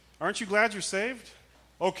Aren't you glad you're saved?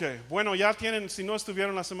 Okay, bueno, ya tienen, si no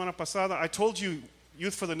estuvieron la semana pasada, I told you,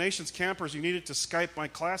 Youth for the Nations campers, you needed to Skype my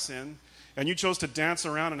class in, and you chose to dance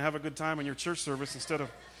around and have a good time in your church service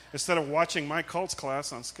instead of watching my cults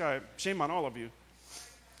class on Skype. Shame on all of you.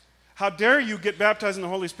 How dare you get baptized in the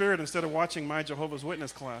Holy Spirit instead of watching my Jehovah's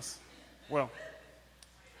Witness class? Well,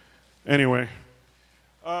 anyway.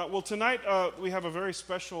 Well, tonight we have a very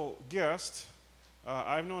special guest.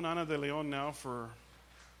 I've known Ana de Leon now for,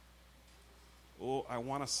 I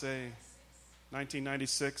want to say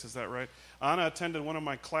 1996, is that right? Ana attended one of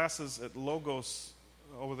my classes at Logos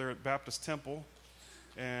over there at Baptist Temple,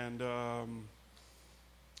 and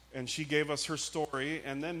she gave us her story,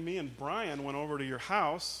 and then me and Brian went over to your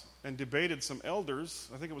house and debated some elders.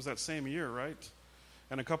 I think it was that same year, right?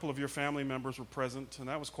 And a couple of your family members were present, and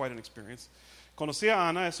that was quite an experience. Conocí a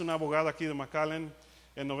Ana, es una abogada aquí de McAllen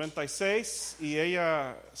en 96, y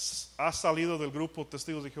ella ha salido del grupo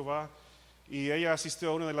Testigos de Jehová, y ella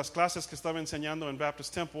asistió a una de las clases que estaba enseñando en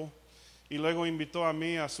Baptist Temple, y luego invitó a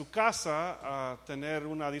mí a su casa a tener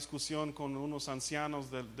una discusión con unos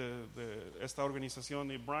ancianos de esta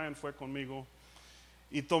organización, y Brian fue conmigo,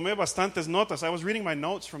 y tomé bastantes notas. I was reading my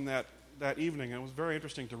notes from that evening, and it was very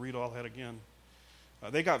interesting to read all that again.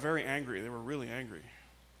 They got very angry. They were really angry.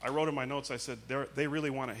 I wrote in my notes, I said, they really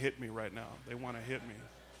want to hit me right now. They want to hit me.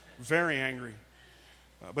 Very angry.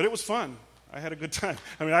 But it was fun. I had a good time.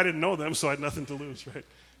 I mean, I didn't know them, so I had nothing to lose, right?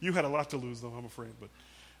 You had a lot to lose, though, I'm afraid.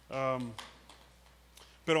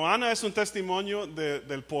 Pero Ana es un testimonio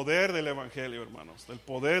del poder del Evangelio, hermanos. Del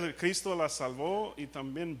poder de Cristo la salvó, y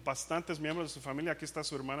también bastantes miembros de su familia. Aquí está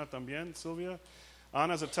su hermana también, Silvia.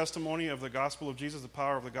 Ana is a testimony of the gospel of Jesus, the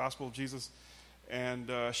power of the gospel of Jesus.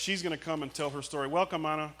 And she's going to come and tell her story. Welcome,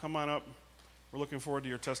 Ana. Come on up. We're looking forward to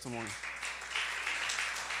your testimony.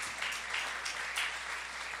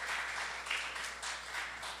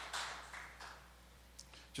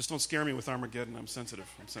 Just don't scare me with Armageddon. I'm sensitive.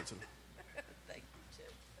 Thank you, Jim.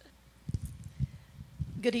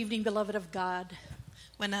 Good evening, beloved of God.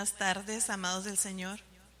 Buenas tardes, amados del Señor.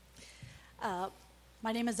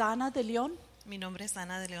 My name is Ana de Leon. Mi nombre es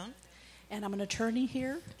Ana de León. And I'm an attorney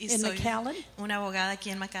here Y in soy McAllen. una abogada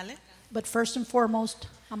aquí en McAllen. But first and foremost,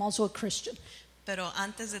 I'm also a Christian. Pero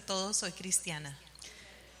antes de todo, soy cristiana.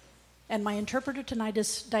 And my interpreter tonight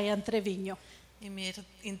is Diane Treviño. Y mi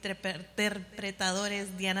interpretador es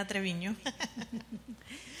Diana Treviño.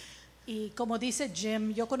 Y como dice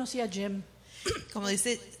Jim, yo conocí a Jim. Como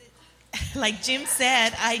dice, like Jim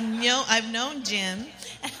said, I've known Jim.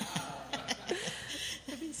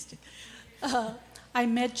 I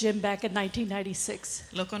met Jim back in 1996.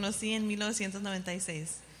 Lo conocí en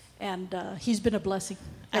 1996. And he's been a blessing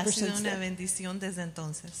ever Ha sido since una then. bendición desde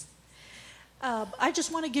entonces. I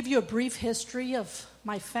just want to give you a brief history of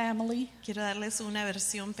my family. Quiero darles una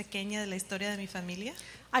versión pequeña de la historia de mi familia.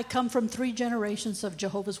 I come from 3 generations of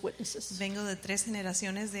Jehovah's Witnesses. Vengo de 3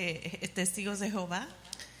 generaciones de testigos de Jehová.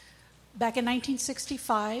 Back in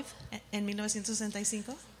 1965, En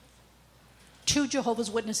 1965, 2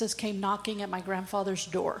 Jehovah's Witnesses came knocking at my grandfather's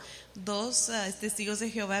door. 2 testigos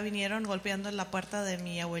de Jehová vinieron golpeando en la puerta de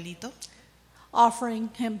mi abuelito, Offering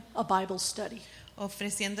him a Bible study.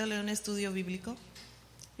 ofreciéndole un estudio bíblico.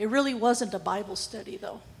 It really wasn't a Bible study,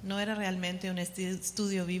 though, No era realmente un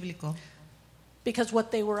estudio bíblico, because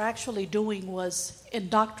what they were actually doing was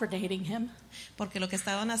indoctrinating him porque lo que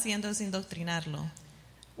estaban haciendo es indoctrinarlo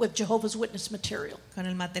with Jehovah's Witness material. con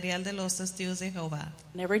el material de los testigos de Jehová.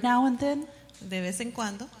 And every now and then, De vez en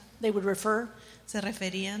cuando they would refer se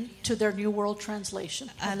referían to their New World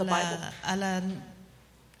Translation a of the Bible.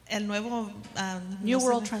 el nuevo New no sé,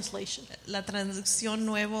 World Translation. la traducción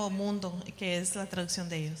Nuevo Mundo, que es la traducción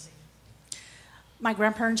de ellos. My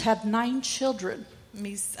grandparents had 9 children.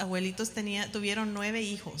 Mis abuelitos tuvieron 9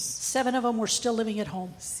 hijos. 7 of them were still living at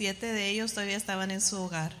home. 7 de ellos todavía estaban en su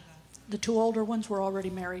hogar. The 2 older ones were already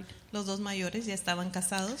married. Los 2 mayores ya estaban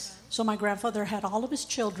casados. So my grandfather had all of his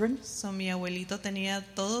children So, mi abuelito tenía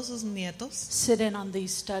todos sus nietos sit in on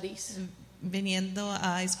these studies. viniendo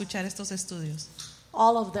a escuchar estos estudios.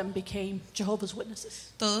 All of them became Jehovah's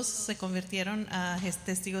Witnesses, Todos se convirtieron a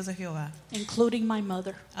testigos de Jehová, including my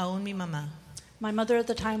mother. aún mi mamá. My mother at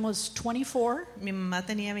the time was 24. Mi mamá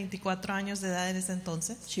tenía 24 años de edad en ese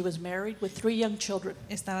entonces. She was married with 3 young children,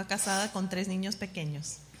 Estaba casada con 3 niños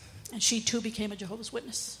pequeños. and she too became a Jehovah's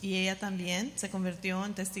Witness. Y ella también se convirtió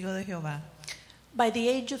en testigo de Jehová. By the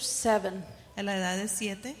age of 7, A la edad de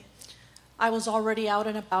 7 I was already out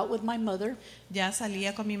and about with my mother ya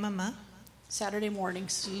salía con mi mamá Saturday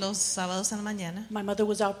mornings. los sábados en la mañana. My mother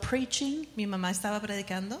was out preaching Mi mamá estaba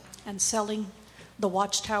predicando and selling the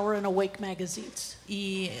Watchtower and Awake magazines.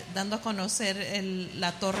 y dando a conocer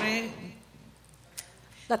la torre,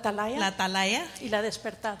 La Atalaya la atalaya. y la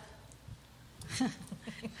Despertar.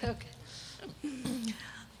 Okay.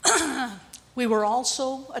 We were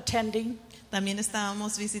also attending También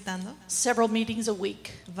estábamos visitando several meetings a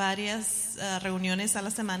week. varias reuniones a la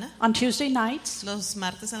semana. On Tuesday nights, Los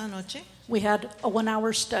martes a la noche we had a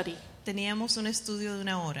 1-hour study teníamos un estudio de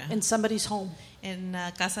 1 hora in somebody's home. en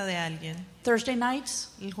la casa de alguien. Thursday nights,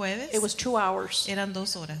 El jueves it was 2 hours eran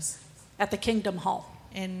 2 horas at the Kingdom Hall.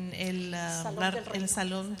 en el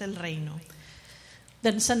Salón del Reino.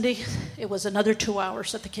 Then Sunday, it was another 2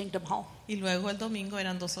 hours at the Kingdom Hall. Y luego el domingo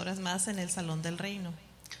eran 2 horas más en el Salón del Reino.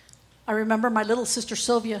 I remember my little sister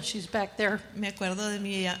Sylvia, she's back there. Me acuerdo de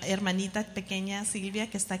mi hermanita pequeña Silvia,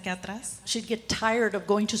 que está aquí atrás. She'd get tired of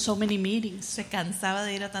going to so many meetings. Se cansaba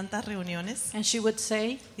de ir a tantas reuniones And she would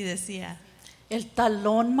say, y decía, el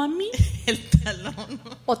talón, mami, el talón.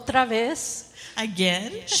 otra vez.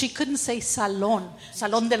 Again? She couldn't say salón,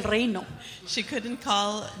 salón del reino. She couldn't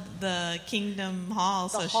call the Kingdom Hall,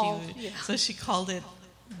 The so hall, she yeah. so she called it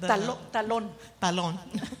the Talón, talón.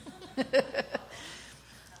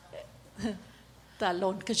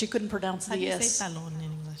 talón, because she couldn't pronounce How do the you say S. talón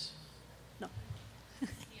in English? No.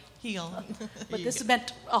 Heel. But this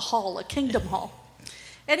meant a hall, a kingdom hall.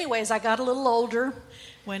 Anyways, I got a little older.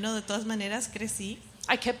 Bueno, de todas maneras crecí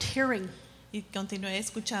I kept hearing y continué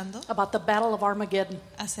escuchando about the Battle of Armageddon.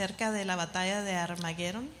 acerca de la batalla de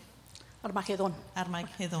Armagedón.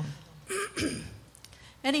 Armageddon.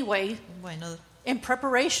 Anyway, Bueno, in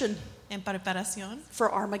preparation en preparación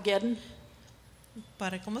for Armageddon,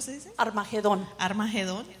 para, ¿cómo se dice? Armageddon.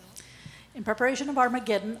 Armagedón. In preparation of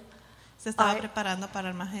Armageddon, Se estaba I- preparando para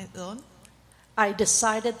Armagedón. I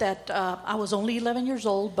decided that I was only 11 years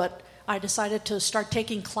old, but I decided to start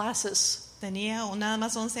taking classes Tenía nada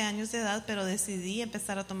más 11 años de edad, pero decidí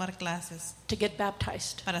empezar a tomar clases to get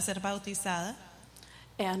baptized. para ser bautizada.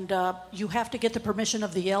 And you have to get the permission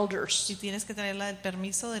of the elders Y tienes que traer el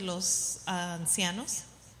permiso de los ancianos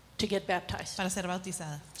to get baptized. para ser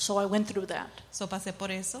bautizada. So I went through that. So pasé por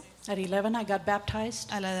eso. At 11, I got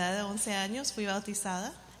baptized A la edad de 11 años fui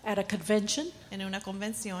bautizada at a convention en una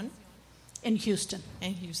convención in Houston.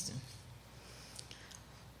 en Houston.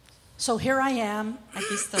 So here I am.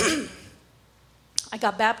 Aquí estoy. I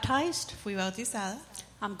got baptized. Fui bautizada.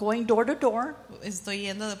 I'm going door to door. Estoy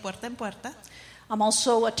yendo de puerta en puerta. I'm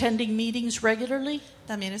also attending meetings regularly,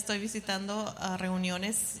 También estoy visitando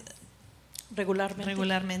reuniones regularmente.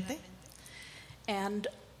 regularmente. And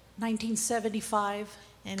 1975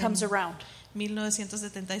 En comes around,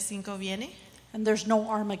 1975 viene and there's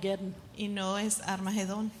no Armageddon. y no es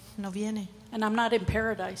Armagedón, no viene. And I'm not in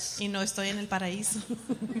paradise. Y no estoy en el paraíso.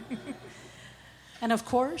 And of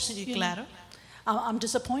course, Y you know, claro, I'm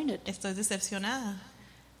disappointed. estoy decepcionada.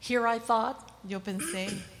 Here I thought Yo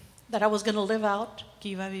pensé that I was going to live out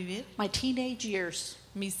que iba a vivir my teenage years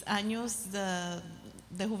mis años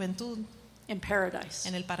de juventud in paradise.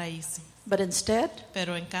 en el paraíso. But instead,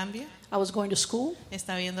 Pero en cambio, I was going to school,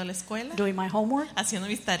 estaba yendo a la escuela, doing my homework, haciendo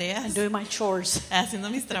mis tareas, and doing my chores. haciendo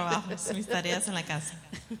mis trabajos, mis tareas en la casa.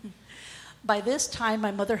 By this time,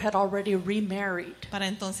 my mother had already remarried, Para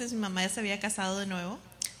entonces mi mamá ya se había casado de nuevo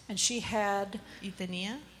and she had y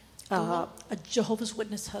tenía a Jehovah's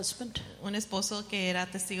Witness husband, un esposo que era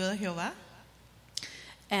testigo de Jehová.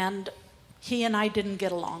 and he and I didn't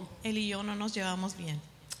get along. Él y yo no nos llevamos bien.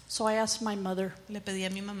 So I asked my mother Le pedí a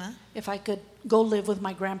mi mamá if I could go live with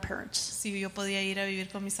my grandparents, si yo podía ir a vivir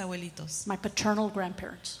con mis abuelitos, my paternal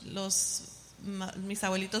grandparents, mis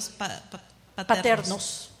abuelitos paternos.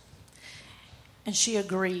 paternos. And she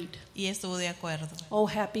agreed. Y estuvo de acuerdo. Oh,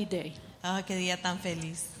 happy day. Ah, qué día tan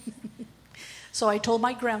feliz. So I told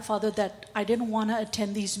my grandfather that I didn't want to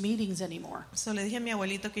attend these meetings anymore. So le dije a mi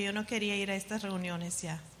abuelito que yo no quería ir a estas reuniones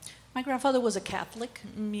ya. My grandfather was a Catholic,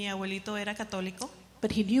 Mi abuelito era católico,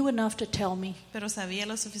 but he knew enough to tell me pero sabía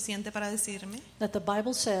lo suficiente para decirme that the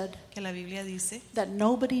Bible said que la Biblia dice that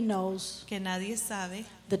nobody knows que nadie sabe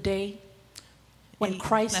the day when la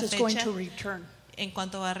Christ is going fecha to return. en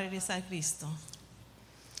cuanto va a regresar Cristo.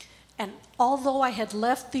 And although I had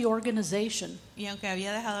left the organization, Y aunque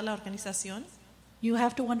había dejado la organización, you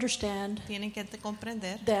have to understand tienen que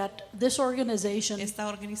comprender, that this organization esta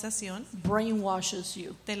organización brainwashes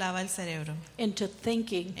you te lava el cerebro into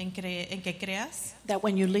thinking en que creas that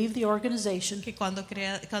when you leave the organization, que cuando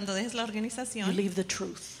dejes la you organización leave the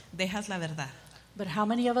truth. dejas la verdad. But how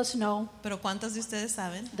many of us know Pero ¿cuántos de ustedes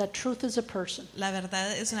saben? that truth is a person? La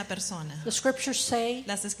verdad es una persona. The scriptures say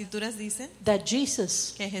Las escrituras dicen that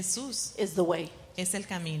Jesus que Jesús is the way, es el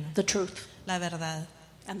camino, the truth, la verdad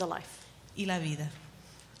and the life. y la vida.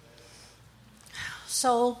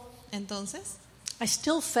 So Entonces, I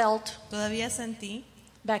still felt todavía sentí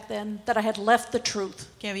back then that I had left the truth.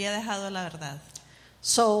 que había dejado la verdad.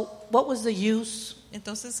 So what was the use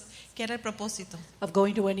Entonces, ¿qué era el propósito of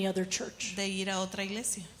going to any other church? de ir a otra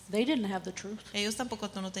iglesia? They didn't have the truth. Ellos tampoco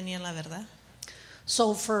no tenían la verdad.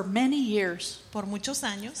 So for many years, Por muchos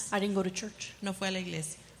años I didn't go to church. no fue a la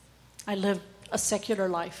iglesia. I lived a secular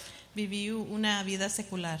life. Viví una vida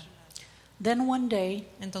secular. Then one day,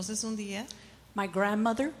 Entonces un día, my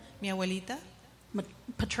grandmother, mi abuelita,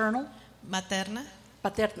 paternal, materna,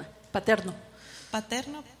 paterno,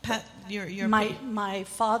 paterno, your my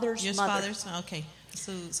father's your mother father's, okay,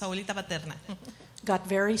 su abuelita paterna, got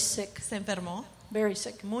very sick, se enfermó, very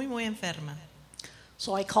sick. muy enferma.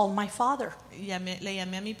 So I called my father, Le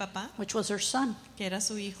llamé a mi papá, which was her son, que era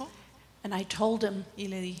su hijo, and I told him, y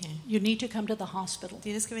le dije, you need to come to the hospital.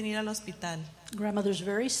 tienes que venir al hospital. Grandmother's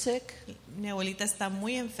very sick. Mi abuelita está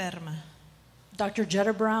muy enferma. Dr.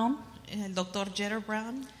 Jetta Brown El doctor Jeter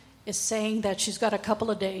Brown, is saying that she's got a couple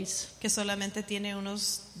of days. que solamente tiene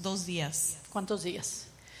unos 2 días, ¿Cuántos días?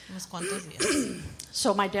 unos cuantos días.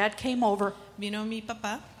 So my dad came over. Vino mi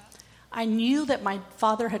papá. I knew that my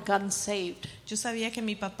father had gotten saved Yo sabía que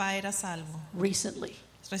mi papá era salvo recently.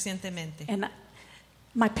 recientemente. And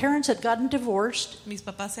my parents had gotten divorced Mis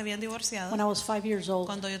papás se habían divorciado when I was 5 years old.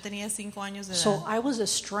 cuando yo tenía 5 años de So edad. I was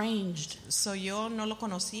estranged So yo no lo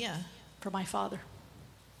conocía, from my father.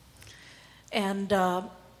 And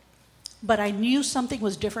but I knew something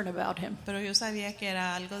was different about him pero yo sabía que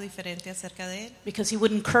era algo diferente acerca de él, because he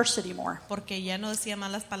wouldn't curse anymore. porque ya no decía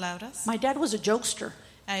malas palabras. My dad was a jokester.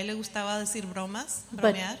 A él le gustaba decir bromas, But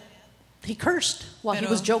bromear, he cursed while he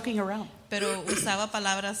Pero- was joking around. pero usaba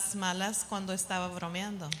palabras malas cuando estaba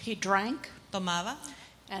bromeando. He drank, Tomaba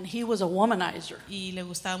and he was a womanizer. y le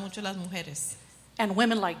gustaban mucho las mujeres. And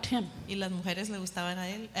women liked him. Y las mujeres le gustaban a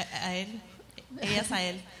él, ellas a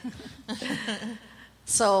él.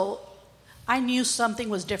 So I knew something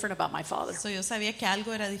was different about my father. So yo sabía que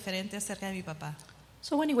algo era diferente acerca de mi papá.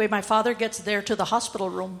 So anyway, my father gets there to the hospital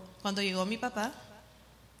room. Cuando llegó mi papá,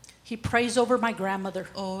 He prays over my grandmother,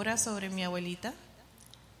 obra sobre mi abuelita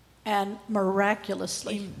and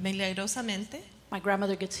miraculously, y milagrosamente my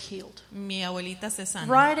grandmother gets healed mi abuelita se sana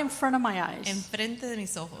right in front of my eyes. enfrente de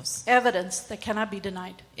mis ojos. Evidence that cannot be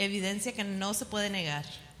denied. Evidencia que no se puede negar.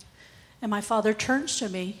 And my father turns to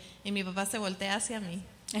me Y mi papá se voltea hacia mí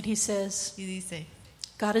and he says, y dice,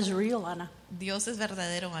 God is real, Ana. Dios es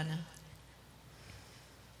verdadero, Ana.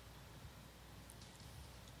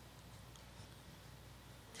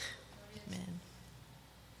 Amen.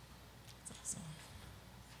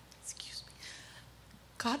 Excuse me.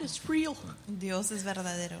 God is real. Dios es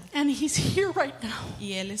verdadero And he's here right now.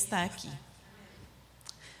 y Él está aquí.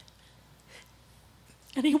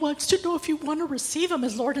 And he wants to know if you want to receive him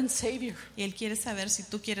as Lord and Savior. Y Él quiere saber si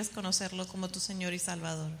tú quieres conocerlo como tu Señor y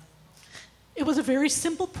Salvador. It was a very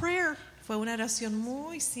simple prayer. Fue una oración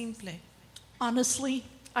muy simple. Honestly,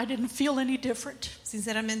 I didn't feel any different.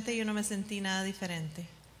 Sinceramente yo no me sentí nada diferente.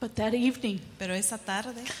 But that evening, Pero esa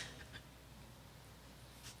tarde,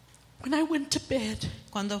 when I went to bed,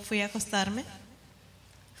 cuando fui a acostarme,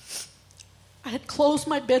 I had closed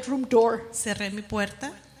my bedroom door, cerré mi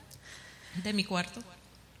puerta de mi cuarto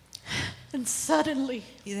and suddenly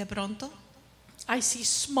y de pronto I see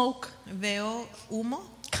smoke veo humo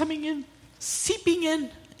coming in, seeping in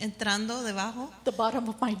entrando debajo the bottom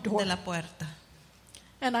of my door. de la puerta.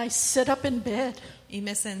 And I sit up in bed, Y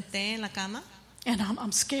me senté en la cama and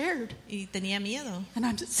I'm scared. y tenía miedo. And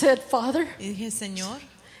I said, Father, Y dije, Señor,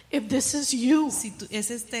 if this is you, si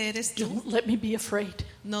eres tú, don't let me be afraid.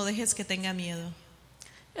 no dejes que tenga miedo.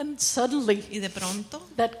 And suddenly, Y de pronto,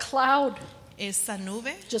 that cloud esa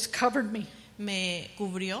nube just covered me me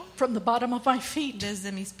cubrió from the bottom of my feet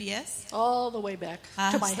desde mis pies all the way back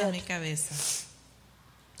to my hasta mi head. cabeza.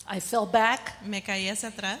 I fell back. Me caí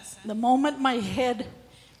hacia atrás. The moment my head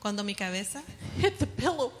Cuando mi cabeza hit the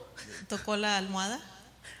pillow, tocó la almohada,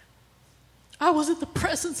 I was in the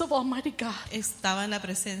presence of Almighty God. estaba en la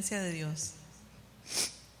presencia de Dios.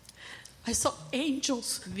 I saw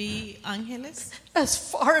angels Vi ángeles as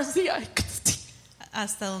far as the eye could see,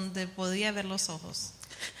 hasta donde podía ver los ojos.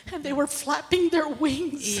 and they were flapping their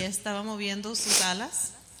wings. Y estaba moviendo sus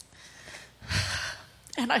alas.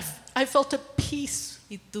 And I felt a peace.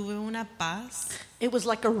 Y tuve una paz. It was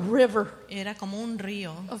like a river Era como un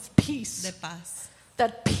río of peace. de paz.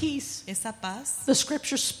 That peace Esa paz the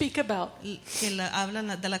scriptures speak about de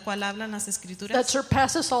la cual hablan las that escrituras,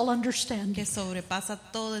 surpasses all que understanding. sobrepasa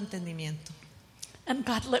todo entendimiento. And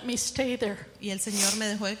God let me stay there. Y el Señor me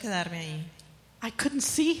dejó de quedarme ahí. I couldn't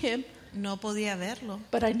see him, No podía verlo,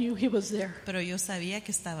 but I knew he was there. pero yo sabía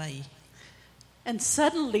que estaba ahí. And Y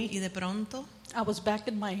suddenly, de pronto I was back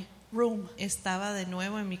in my room. estaba de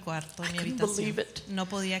nuevo en mi cuarto, en mi I couldn't habitación. believe it. No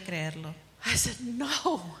podía creerlo. I said,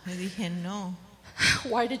 no, Le dije, no,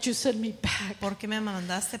 why did you send me back? ¿por qué me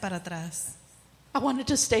mandaste para atrás? I wanted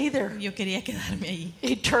to stay there Yo quería quedarme allí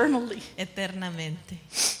eternally. eternamente.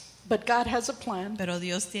 But God has a plan. Pero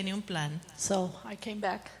Dios tiene un plan. So I came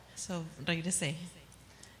back. So, regresé.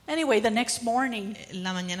 Anyway, the next morning,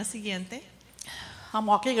 La mañana siguiente I'm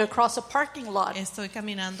walking across a parking lot, estoy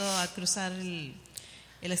caminando a cruzar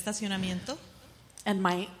el estacionamiento and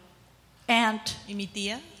my aunt y mi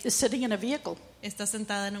tía is sitting in a vehicle. está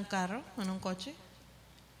sentada en un carro, en un coche,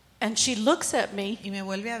 And she looks at me. y me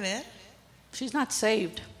vuelve a ver. She's not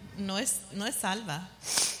saved. No es salva.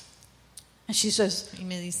 And she says, Y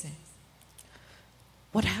me dice,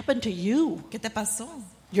 what happened to you? ¿qué te pasó?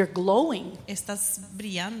 You're glowing. Estás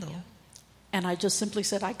brillando. And I just simply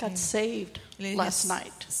said, I got saved Le dije, last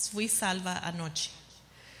night. fui salva anoche.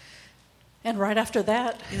 And right after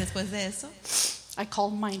that, Y después de eso, I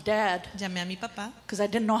called my dad llamé a mi papá because I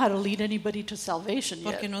didn't know how to lead anybody to salvation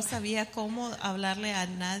porque yet. no sabía cómo hablarle a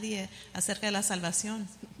nadie acerca de la salvación.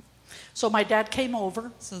 So my dad came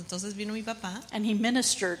over So, entonces vino mi papá and he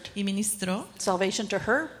ministered y ministró salvation to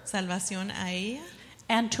her salvación a ella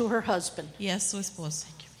and to her husband. y a su esposo.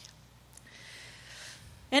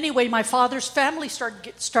 Anyway, my father's family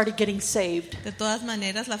started getting saved. De todas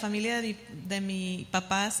maneras, la familia de mi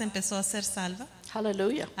papá se empezó a ser salva.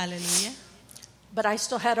 Hallelujah. Aleluya. But I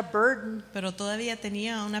still had a burden Pero todavía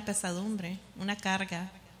tenía una pesadumbre, una carga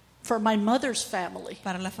for my mother's family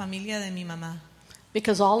para la familia de mi mamá.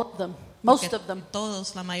 because all of them, most Porque of them,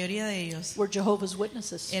 todos, la mayoría de ellos, were Jehovah's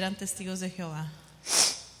Witnesses. eran testigos de Jehová.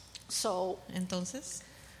 So Entonces,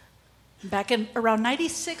 back in around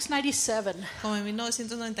 96, 97, como en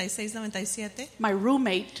 1996-97, my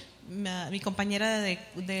roommate, mi compañera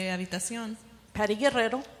de habitación, Patty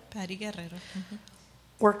Guerrero, Patty Guerrero,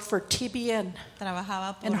 worked for TBN.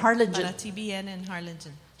 trabajaba En Harlingen. para TBN en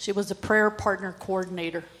Harlingen. She was the prayer partner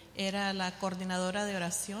coordinator. Era la coordinadora de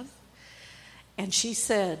oración And she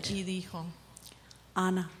said, y dijo,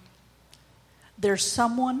 Ana, there's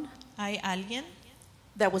someone hay alguien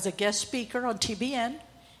that was a guest speaker on TBN,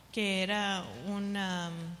 que era un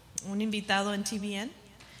invitado en TBN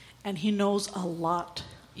and he knows a lot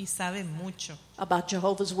y sabe mucho about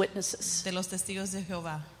Jehovah's Witnesses. de los testigos de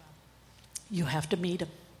Jehová. You have to meet him.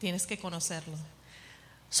 Tienes que conocerlo.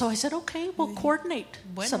 So I said, okay, we'll coordinate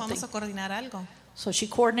Bueno, something. vamos a coordinar algo. So she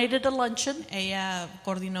coordinated a luncheon, Ella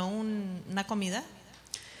coordinó una comida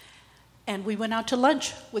and we went out to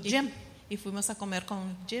lunch with Jim. y fuimos a comer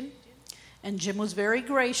con Jim. And Jim was very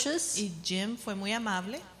gracious, Y Jim fue muy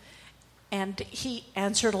amable and he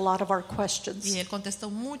answered a lot of our y questions. él contestó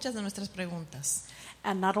muchas de nuestras preguntas.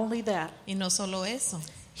 And not only that, Y no solo eso,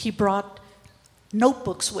 he brought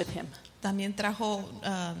notebooks with him. también trajo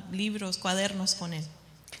libros, cuadernos con él.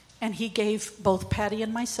 And he gave both Patty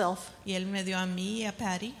and myself Y él me dio a mí y a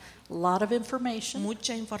Patty a lot of information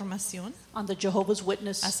mucha información on the Jehovah's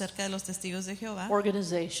Witness acerca de los testigos de Jehová,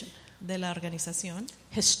 organization, de la organización,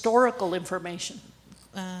 historical information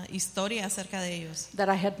historia acerca de ellos, that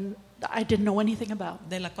I didn't know anything about.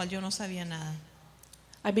 de la cual yo no sabía nada.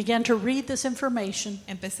 I began to read this information,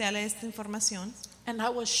 Empecé a leer esta información and I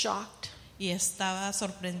was shocked y estaba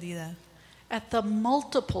sorprendida at the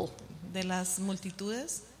multiple de las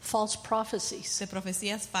multitudes false prophecies de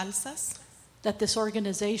profecías falsas that this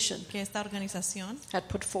organization que esta organización had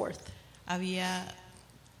put forth. había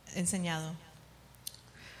enseñado.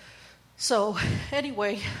 So,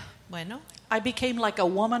 anyway, Bueno, I became like a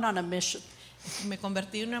woman on a mission. me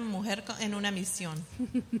convertí en una mujer en una misión,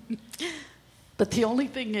 But the only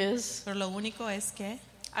thing is, pero lo único es que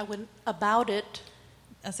I went about it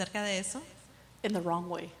acerca de eso, in the wrong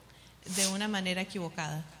way. de una manera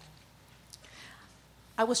equivocada.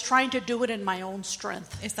 I was trying to do it in my own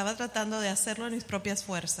strength, Estaba tratando de hacerlo en mis propias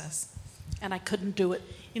fuerzas and I couldn't do it.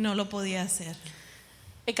 y no lo podía hacer.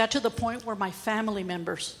 It got to the point where my family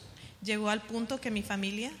members, Llegó al punto que mi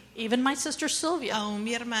familia, even my sister Sylvia, aún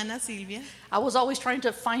mi hermana Silvia, I was always trying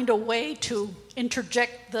to find a way to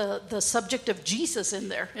interject the subject of Jesus in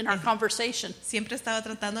there, in our conversation. siempre estaba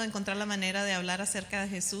tratando de encontrar la manera de hablar acerca de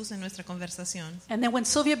Jesús en nuestra conversación. And then when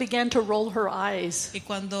Sylvia began to roll her eyes, Y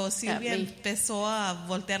cuando Silvia me. empezó a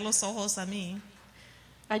voltear los ojos a mí,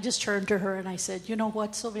 I just turned to her and I said, you know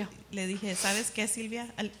what, Sylvia? le dije, ¿sabes qué, Silvia?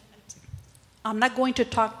 I'm not going to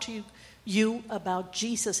talk to you about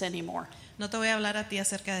Jesus anymore. No te voy a hablar a ti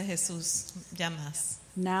acerca de Jesús ya más.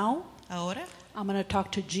 Now, Ahora I'm going to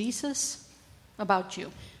talk to Jesus about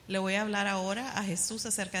you. le voy a hablar ahora a Jesús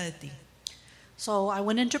acerca de ti. So I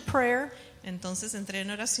went into prayer, Entonces entré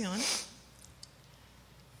en oración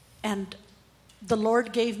And the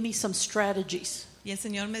Lord gave me some strategies, Y el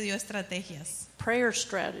Señor me dio estrategias, prayer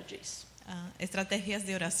strategies, estrategias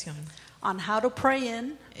de oración, on how to pray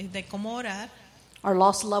in de cómo orar our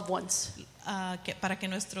lost loved ones. para que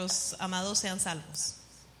nuestros amados sean salvos.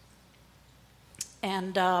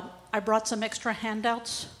 And I brought some extra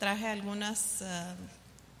handouts. Traje algunas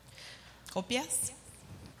copias.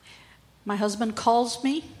 My husband calls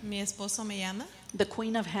me Mi esposo me llama the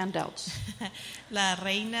queen of handouts. la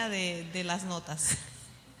reina de las notas,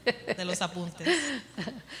 de los apuntes.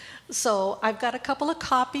 So I've got a couple of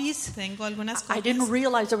copies. Tengo algunas I didn't copias.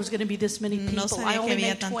 realize there was going to be this many people. No I sabía que only había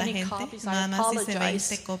made tanta 20 gente. copies. I Nada más hice apologize.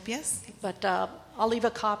 20 copias. But I'll leave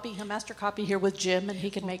a copy, a master copy here with Jim, and he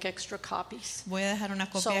can make extra copies. Voy a dejar una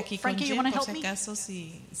copia So, aquí con Frankie, you Jim wanna por help si me? acaso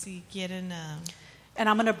si quieren And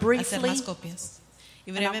I'm going to hacer briefly, más copias.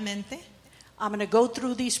 Y brevemente I'm going to go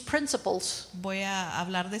through these principles, voy a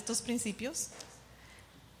hablar de estos principios,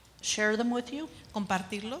 share them with you,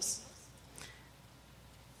 compartirlos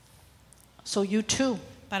so you too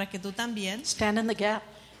para que tú también stand in the gap.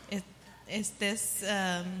 estés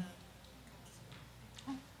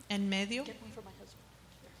en medio.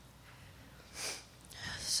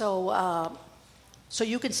 So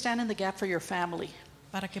you can stand in the gap for your family.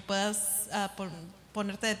 Para que puedas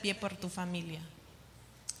ponerte de pie por tu familia.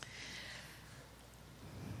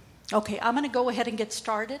 Okay, I'm going to go ahead and get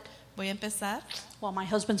started Voy a empezar while my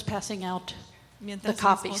husband's passing out. mientras The mi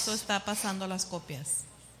copies. esposo está pasando las copias.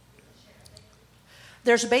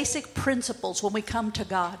 There's basic principles when we come to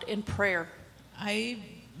God in prayer.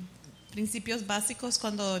 Hay principios básicos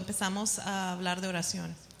cuando empezamos a hablar de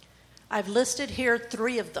oración. I've listed here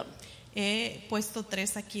 3 of them. He puesto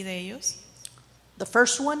 3 aquí de ellos. The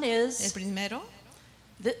first one El is, primero,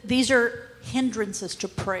 these are hindrances to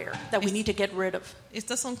prayer that we Es- need to get rid of.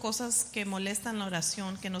 estas son cosas que molestan la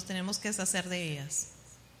oración, que nos tenemos que deshacer de ellas.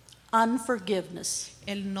 Unforgiveness.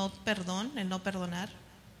 El no perdón, el no perdonar.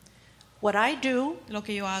 What I do Lo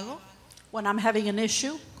que yo hago when I'm having an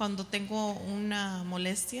issue cuando tengo una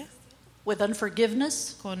molestia with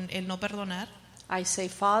unforgiveness, con el no perdonar, I say,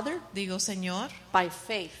 Father, digo, Señor, by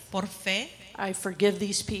faith, por fe, I forgive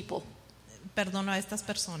these people. perdono a estas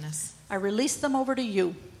personas. I release them over to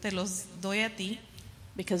you Te los doy a ti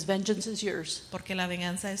because vengeance is yours. porque la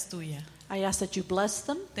venganza es tuya. I ask that you bless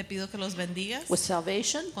them Te pido que los bendigas with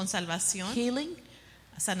salvation, con salvación, healing,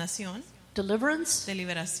 sanación, deliverance, de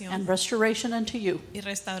liberación and restoration unto you. y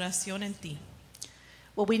restauración en ti.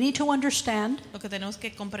 What we need to understand, Lo que tenemos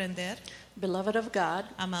que comprender, beloved of God,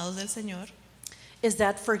 amados del Señor, is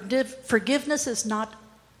that forgiveness is not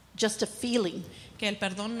just a feeling. que el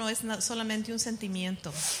perdón no es solamente un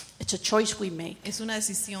sentimiento, It's a choice we make. es una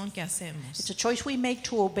decisión que hacemos. It's a choice we make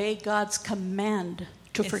to obey God's command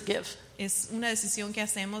to forgive. Es una decisión que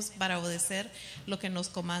hacemos para obedecer lo que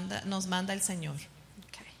nos manda el Señor.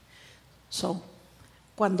 Okay. So,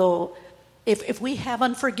 if we have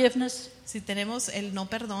unforgiveness, Si tenemos el no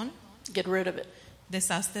perdón, get rid of it.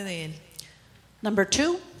 deshazte de él. Number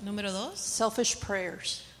 2, Número 2, selfish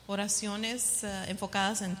prayers. oraciones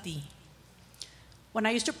enfocadas en ti. When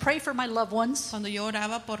I used to pray for my loved ones, Cuando yo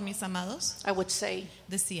oraba por mis amados, I would say,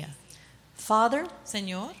 decía, Father,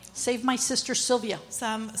 Señor, save my sister Sylvia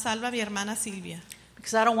salva a mi hermana Silvia,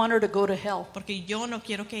 because I don't want her to go to hell. porque yo no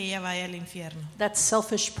quiero que ella vaya al infierno. That's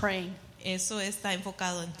selfish praying. Eso está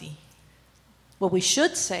enfocado en ti. What we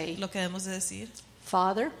should say, Lo que debemos de decir,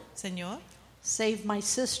 Father, Señor, save my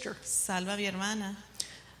sister salva a mi hermana,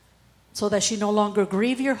 so that she no longer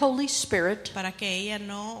grieve your Holy Spirit para que ella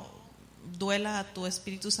no duela a tu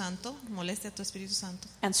Espíritu Santo, moleste a tu Espíritu Santo,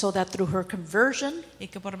 and so that through her conversion, y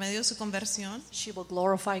que por medio de su conversión she will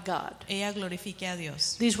glorify God. ella glorifique a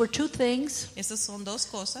Dios. These were 2 things Esas son 2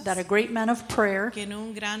 cosas that a great man of prayer que en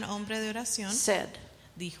un gran hombre de oración said,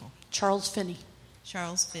 dijo, Charles Finney.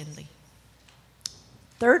 Charles Finley.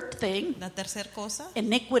 Third thing, La tercera cosa,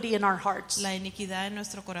 iniquity in our hearts. la iniquidad en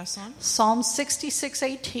nuestro corazón. Psalm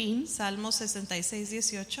 66:18 Salmo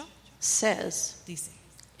 66:18 says, dice,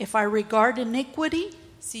 if I regard iniquity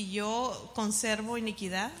si yo conservo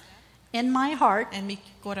iniquidad in my heart, en mi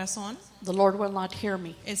corazón, the Lord will not hear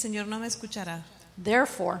me. el Señor no me escuchará.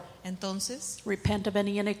 Therefore, Entonces, repent of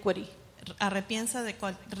any iniquity, arrepiéntase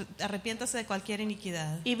de cualquier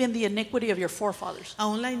iniquidad, even the iniquity of your forefathers.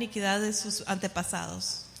 aún la iniquidad de sus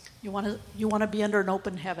antepasados. You want to be under an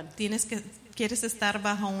open heaven. Quieres estar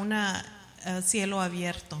bajo un cielo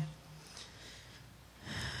abierto.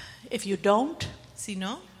 If you don't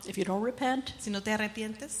If you don't repent, si no te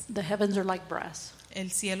arrepientes, the heavens are like brass. el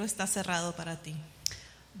cielo está cerrado para ti.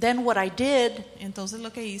 Then what I did Entonces lo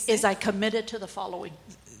que hice, is I committed to the following.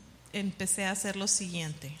 empecé a hacer lo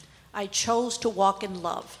siguiente. I chose to walk in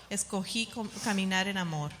love. Escogí caminar en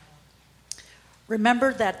amor.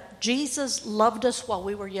 Remember that Jesus loved us while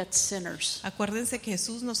we were yet sinners. Acuérdense que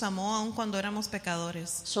Jesús nos amó aun cuando éramos pecadores.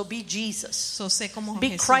 So be Jesus. So sé como Be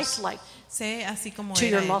Jesús. Christ-like. Sé así como To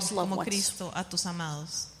era your él, lost loved como ones. Cristo a tus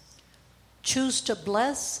amados. Choose to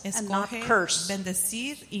bless and not Escoge curse.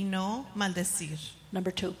 bendecir y no maldecir.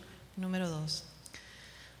 Number 2. Número 2.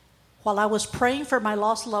 While I was praying for my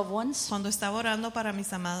lost loved ones, Cuando estaba orando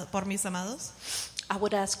por mis amados, I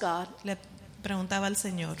would ask God, le preguntaba al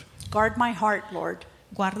Señor, guard my heart, Lord,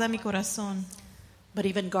 guarda mi corazón, but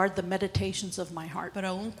even guard the meditations of my heart. pero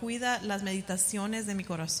aún cuida las meditaciones de mi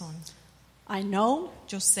corazón. I know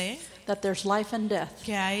Yo sé that there's life and death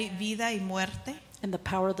que hay vida y muerte in the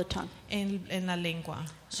power of the tongue. en la lengua,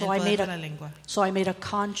 So el I poder made de la a, lengua. so I made a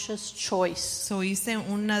conscious choice So hice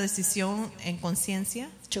una decisión en conciencia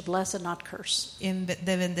to bless and not curse.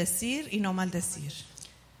 de bendecir y no maldecir.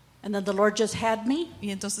 And then the Lord just had me. Y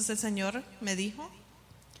entonces el Señor me dijo,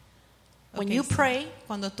 When "Ok, you sí, pray,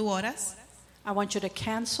 cuando tú oras, I want you to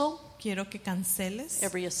cancel quiero que canceles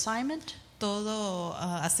every assignment, todo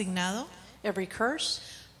asignado, every curse,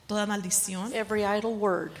 toda maldición, every idle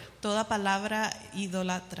word toda palabra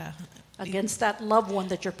idólatra against that loved one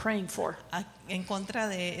that you're praying for. en contra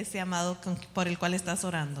de ese amado por el cual estás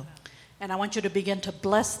orando. And I want you to begin to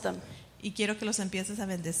bless them Y quiero que los empieces a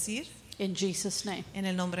bendecir in Jesus' name. en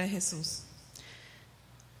el nombre de Jesús.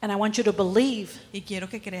 And I want you to believe Y quiero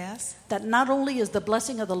que creas that not only is the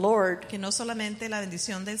blessing of the Lord que no solamente la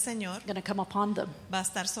bendición del Señor going to come upon them, va a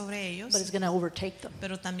estar sobre ellos, but it's going to overtake them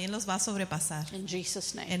pero también los va a sobrepasar in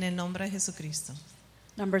Jesus' name. en el nombre de Jesucristo.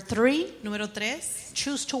 Number 3, Número 3,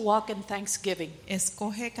 choose to walk in thanksgiving.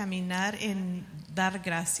 escoge caminar en dar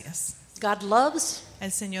gracias. God loves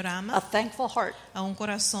El Señor a ama thankful heart. a un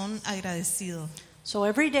corazón agradecido. So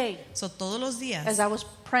every day, So, todos los días, as I was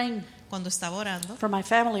praying cuando estaba orando for my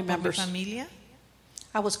family por mi members, familia,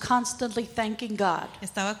 I was constantly thanking God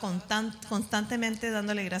estaba constantemente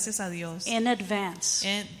dándole gracias a Dios in advance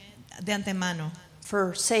de antemano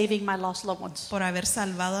for saving my lost loved ones. por haber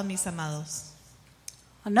salvado a mis amados.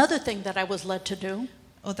 Another thing that I was led to do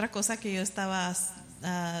Otra cosa que yo estaba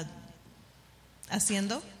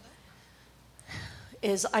haciendo,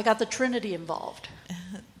 is I got the Trinity involved.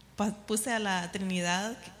 puse a la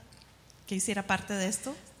Trinidad que hiciera parte de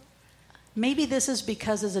esto. Maybe this is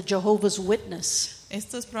because as a Jehovah's Witness,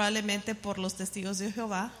 Esto es probablemente por los testigos de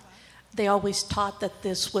Jehová. they always taught that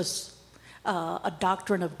this was a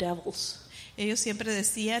doctrine of devils. Ellos siempre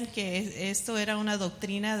decían que esto era una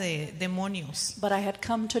doctrina de demonios, But I had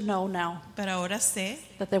come to know now pero ahora sé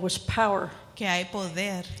that there was power que hay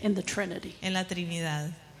poder in the Trinity. en la Trinidad,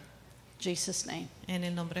 In Jesus' name. en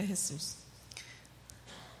el nombre de Jesús.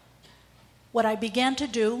 What I began to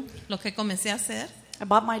do, Lo que comencé a hacer, I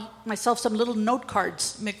bought myself some little note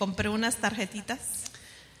cards, me compré unas tarjetitas.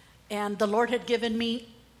 and the Lord had given me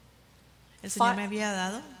El Señor me había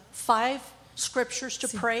dado 5 scriptures to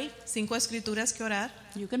Sí. pray. 5 escrituras que orar.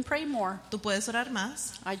 You can pray more. Tú puedes orar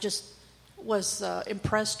más. I just was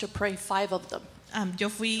impressed to pray 5 of them. Yo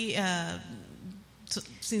fui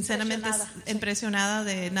sinceramente impresionada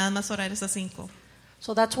de nada más orar esas 5.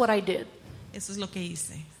 So that's what I did. Eso es lo que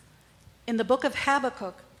hice. In the book of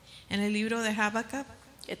Habakkuk, En el libro de Habacuc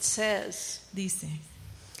it says, dice,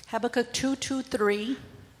 Habakkuk 2:2-3,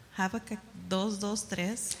 Habacuc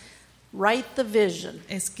 2:2-3, write the vision,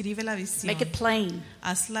 escribe la visión, make it plain,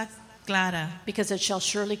 hazla clara, because it shall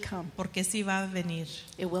surely come. porque sí va a venir,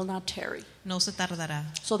 It will not tarry. no se tardará.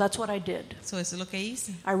 So that's what I did. Eso es lo que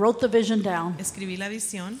hice. I wrote the vision down, Escribí la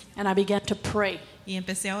visión and I began to pray y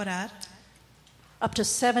empecé a orar up to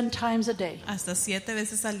 7 times a day. hasta 7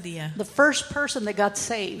 veces al día. The first person that got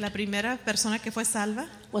saved La primera persona que fue salva,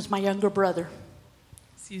 was my younger brother.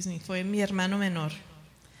 fue mi hermano menor.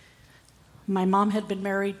 My mom had been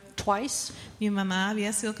married twice. Mi mamá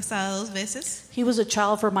había sido casada 2 veces. He was a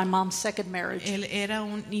child for my mom's second marriage. Él era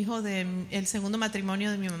un hijo del segundo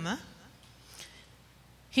matrimonio de mi mamá.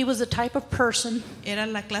 He was the type of person Era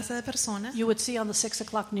la clase de persona you would see on the 6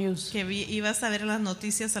 o'clock news. que ibas a ver las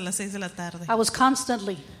noticias a las 6 de la tarde. I was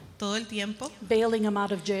constantly Todo el tiempo bailing him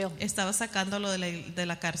out of jail. estaba sacándolo de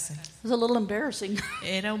la cárcel. It was a little embarrassing,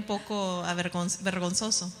 Era un poco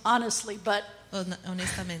vergonzoso, honestly, but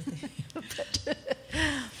honestamente.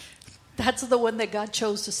 that's the one that God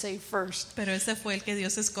chose to save first. Pero ese fue el que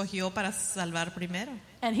Dios escogió para salvar primero.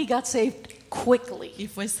 And he got saved quickly. Y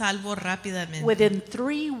fue salvo rápidamente. Within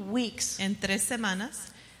 3 weeks, En 3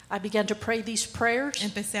 semanas I began to pray these prayers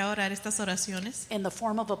empecé a orar estas oraciones in the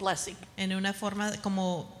form of a blessing. en una forma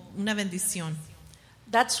como una bendición.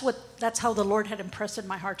 That's how the Lord had impressed in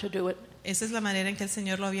my heart to do it. Esa es la manera en que el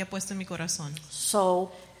Señor lo había puesto en mi corazón.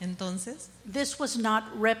 So Entonces, this was not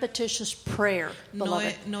repetitious prayer,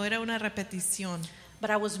 beloved, no era una repetición, but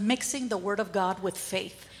I was mixing the word of God with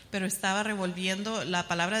faith. pero estaba revolviendo la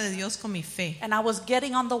palabra de Dios con mi fe. And I was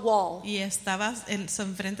getting on the wall Y estaba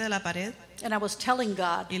enfrente de la pared and I was telling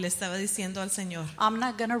God, y le estaba diciendo al Señor, I'm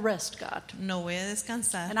not going to rest, God. no voy a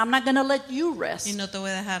descansar And I'm not going to let you rest y no te voy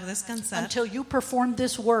a dejar descansar until you perform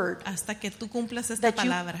this word hasta que tú cumplas esta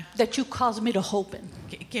palabra, that you caused me to hope in.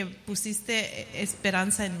 que pusiste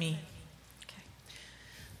esperanza en mí.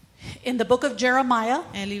 In the book of Jeremiah,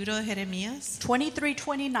 En el libro de Jeremías,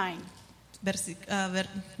 23:29,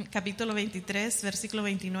 capítulo 23, versículo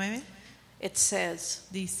 29, it says,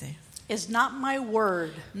 dice, Is not my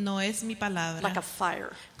word no es mi like a palabra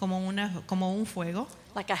fire, como un fuego,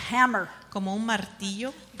 like a hammer como un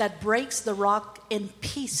martillo that breaks the rock in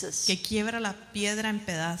pieces? que quiebra la piedra en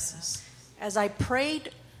pedazos? As I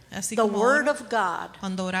prayed Así the como word oro, of God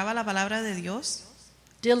cuando oraba la palabra de Dios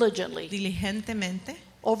diligently diligentemente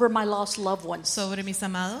over my lost loved ones, sobre mis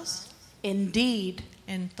amados, indeed,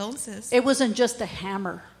 entonces it wasn't just a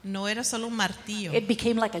hammer. no era solo un martillo, It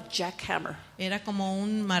became like a jackhammer. era como un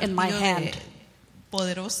In my martillo hand.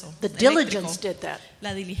 poderoso. The eléctrico. diligence did that.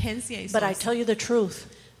 La diligencia hizo But I eso. tell you the truth,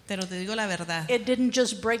 Pero te digo la verdad, it didn't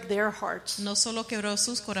just break their hearts, no solo quebró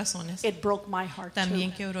sus corazones, it broke my heart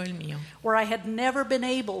también too. quebró el mío. Where I had never been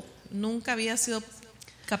able Nunca había sido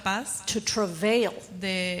capaz to travail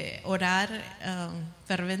de orar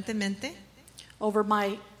ferventemente over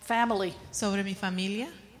my family. sobre mi familia.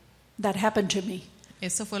 That happened to me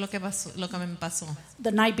Eso fue lo que me pasó.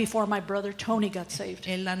 the night before my brother Tony got saved.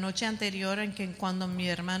 En la noche anterior en que cuando mi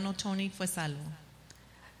hermano Tony fue salvo.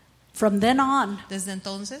 From then on, Desde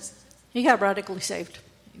entonces he got radically saved.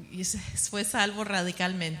 y fue salvo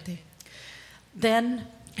radicalmente. Then,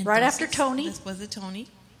 right after Entonces, Tony, después de Tony,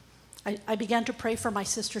 I began to pray for my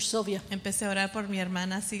sister Sylvia. empecé a orar por mi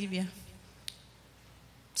hermana Silvia.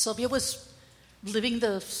 Sylvia was living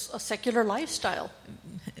a secular lifestyle.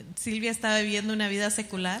 Silvia estaba viviendo una vida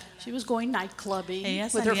secular. She was going night clubbing Ella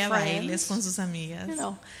with her salía a bailes friends, con sus amigas. you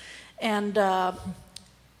know. And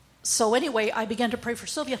so anyway, I began to pray for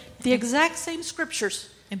Sylvia. The exact same scriptures,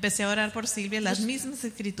 Empecé a orar por Silvia, las mismas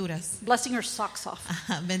escrituras, blessing her socks off,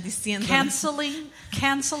 bendiciéndola,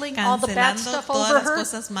 canceling all the bad cancelando stuff todas over las her,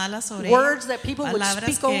 cosas malas sobre words ella, that people would palabras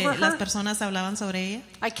speak que over las her. personas hablaban sobre ella.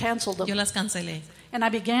 I canceled Yo them. las cancelé And I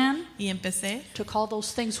began y empecé to call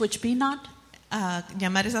those things which be not a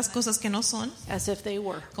llamar esas cosas que no son as if they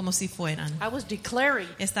were. como si fueran. I was declaring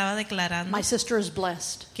Estaba declarando my sister is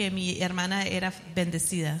blessed. que mi hermana era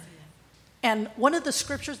bendecida. And one of the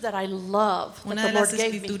scriptures that I love that Una the de Lord las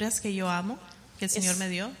gave me escrituras que yo amo, que el Señor me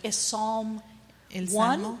dio, is Psalm el 1,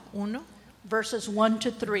 Salmo 1, verses 1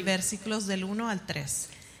 to 3. versículos del 1 al 3.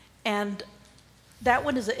 And that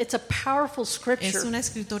one it's a powerful Es scripture. una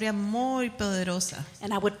escritura muy poderosa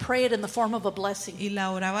And I would pray it in the form of a blessing. y la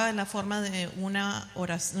oraba en la forma de una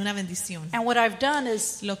oración, una bendición. And what I've done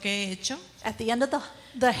is Lo que he hecho at the end of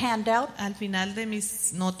the handout, al final de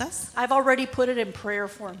mis notas, I've already put it in prayer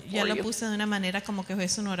form ya for lo you. puse de una manera como que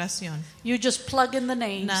es una oración. You just plug in the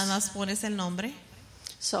names. Nada más pones el nombre,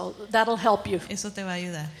 So that'll help you. eso te va a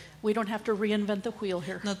ayudar. We don't have to reinvent the wheel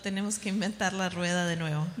here. No tenemos que inventar la rueda de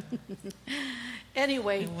nuevo.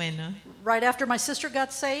 Anyway, Bueno, right after my sister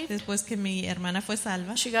got saved, después que mi hermana fue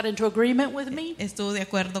salva, she got into agreement with me. estuvo de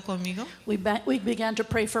acuerdo conmigo. We began to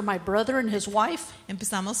pray for my brother and his wife.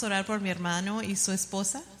 Empezamos a orar por mi hermano y su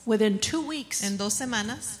esposa. Within 2 weeks, En 2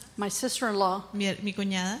 semanas, my sister-in-law mi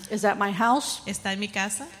cuñada is at my house, está en mi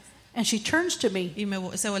casa and she turns to me y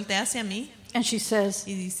se voltea hacia mí and she says,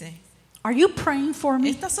 y dice, "Are you praying for me?"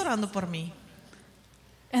 ¿estás orando por mí?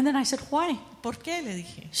 And then I said, "Why?" ¿Por qué? Le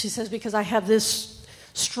dije. She says, "Because I have this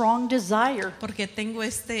strong desire Porque tengo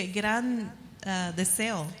este gran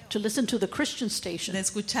deseo to listen to the Christian station." de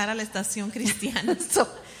escuchar a la estación cristiana. So,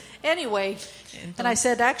 anyway, and I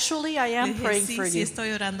said, "Actually, I Le am dije, praying sí, for sí you."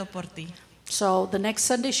 estoy orando por ti. So the next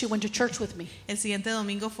Sunday, she went to church with me, El siguiente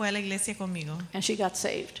domingo fue a la iglesia conmigo and she got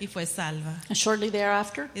saved. y fue salva. And shortly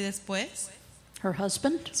thereafter, Y después, her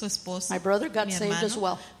husband, su esposo, my brother, got mi saved as hermano,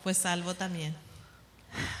 well. fue salvo también.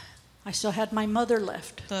 I still had my mother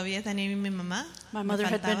left. Todavía tenía mi mamá. My me mother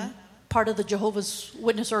had faltaba. been part of the Jehovah's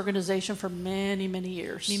Witness organization for many, many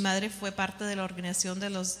years. Mi madre fue parte de la organización de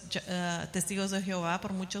los testigos de Jehová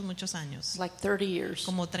por muchos, muchos años. Like 30 years.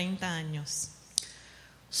 Como 30 años.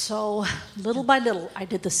 So little by little, I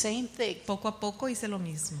did the same thing. Poco a poco hice lo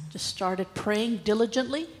mismo. Just started praying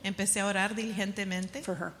diligently Empecé a orar diligentemente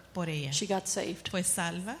for her. por ella. She got saved. Fue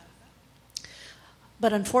salva,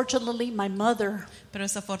 But unfortunately, my mother pero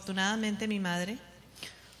desafortunadamente mi madre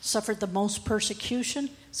suffered the most persecution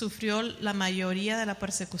sufrió la mayoría de la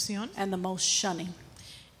persecución and the most shunning.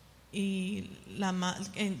 y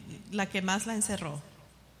la que más la encerró.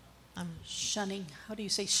 Shunning. How do you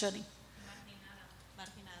say shunning?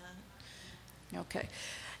 Okay.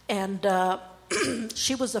 And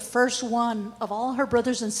she was the first one of all her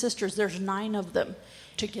brothers and sisters, there's 9 of them,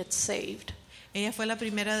 to get saved. Ella fue la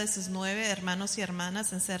primera de sus 9 hermanos y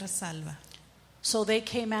hermanas en ser salva. So they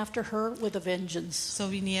came after her with a vengeance. So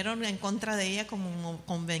vinieron en contra de ella como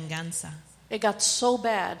con venganza. It got so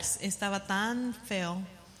bad Estaba tan feo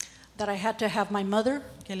that I had to have my mother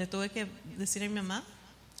que le tuve que decir a mi mamá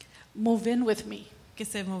move in with me que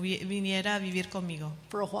se viniera a vivir conmigo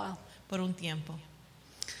for a while. por un tiempo.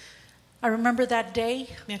 I remember that day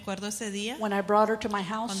Me acuerdo ese día when I brought her to my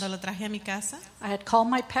house. cuando la traje a mi casa. I had called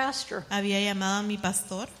my pastor, Había llamado a mi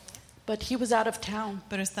pastor, but he was out of town.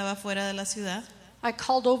 pero estaba fuera de la ciudad. I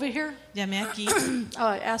called over here, Llamé aquí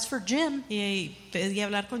asked for Jim. y pedí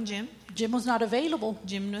hablar con Jim. Jim was not available,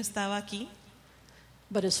 Jim no estaba aquí,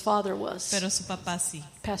 but his father was, pero su papá sí,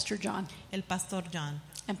 Pastor John. el pastor John.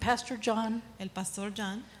 And Pastor John El pastor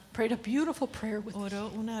John prayed a beautiful prayer with me.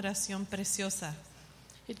 oró una oración preciosa.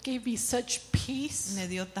 It gave me such peace, Me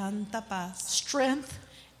dio tanta paz, strength,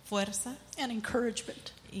 fuerza and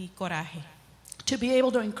encouragement y coraje to be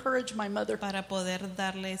able to encourage my mother para poder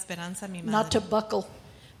darle esperanza a mi not to madre, buckle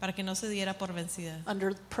para que no se diera por vencida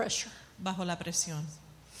under pressure. bajo la presión.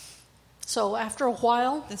 So after a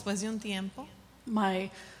while, Después de un tiempo,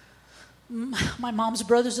 my mom's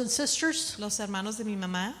brothers and sisters los hermanos de mi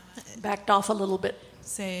mamá backed off a little bit.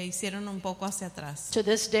 se hicieron un poco hacia atrás. To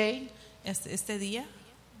this day, Este día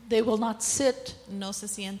they will not sit no se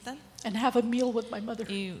sientan and have a meal with my mother.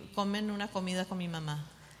 y comen una comida con mi mamá.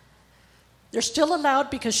 They're still allowed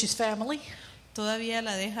because she's family. Todavía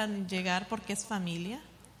la dejan llegar porque es familia.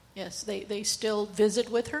 Yes, they still visit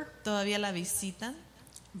with her, Todavía la visitan,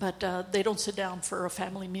 but they don't sit down for a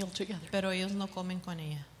family meal together. pero ellos no comen con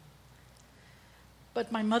ella.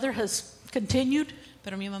 But my mother has continued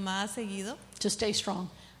Pero mi mamá ha seguido to stay strong.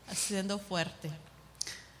 siendo fuerte.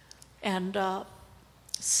 And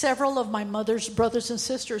several of my mother's brothers and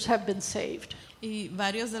sisters have been saved. Y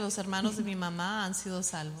varios de los hermanos de mi mamá han sido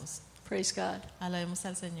salvos. Praise God. Alabemos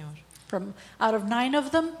al Señor. From out of 9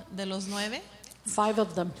 of them, De los 9, 5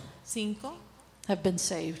 of them 5 have been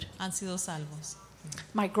saved. han sido salvos.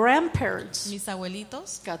 My grandparents Mis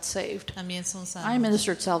abuelitos got saved. también son I salvos.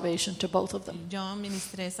 ministered salvation to both of them. Yo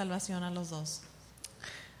ministré salvación a los dos.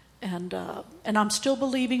 And I'm still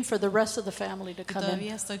believing for the rest of the family to Y come in.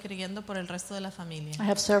 todavía estoy creyendo por el resto de la familia. I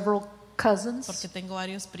have several cousins Porque tengo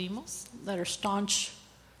varios primos that are staunch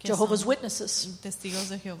que Jehovah's son Witnesses. testigos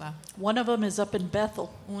de Jehová. One of them is up in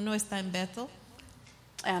Bethel. Uno está en Bethel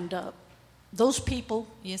And those people,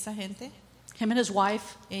 y esa gente, him and his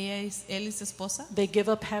wife, él y su esposa, they give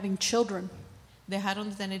up having children dejaron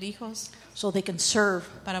de tener hijos so they can serve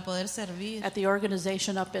para poder servir at the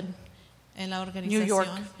organization up in. en la New York.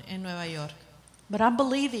 organización en Nueva York. But I'm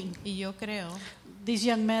believing Y yo creo these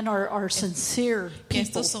young men are sincere que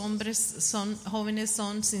people. estos jóvenes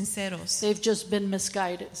son sinceros, They've just been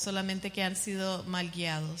misguided. solamente que han sido mal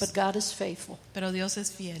guiados. But God is faithful. Pero Dios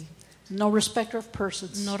es fiel, No respecter of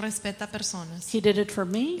persons. no respeta personas. He did it for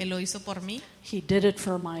me. Él lo hizo por mí, He did it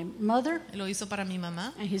for my mother. lo hizo para mi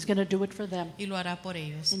mamá And he's going to do it for them. y lo hará por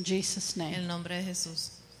ellos. In Jesus' En name. el nombre de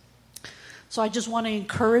Jesús. So I just want to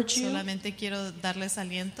encourage you. Solamente quiero darles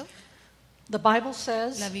aliento. The Bible La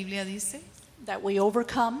says Biblia dice that we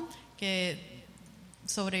overcome que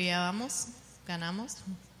sobrellevamos, ganamos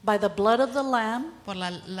by the blood of the Lamb por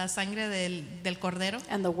la sangre del Cordero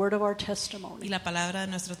and the word of our y testimony. la palabra de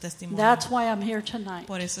nuestro testimonio. That's why I'm here tonight.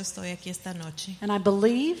 Por eso estoy aquí esta noche. And I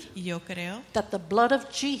believe Y yo creo that the blood of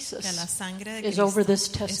que la Jesus sangre de is Cristo over this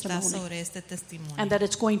está testimony sobre este testimonio and that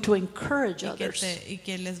it's going to encourage y others y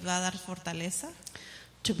que les va a dar fortaleza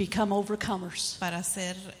to become overcomers para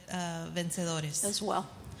ser vencedores as well.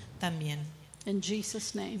 también. In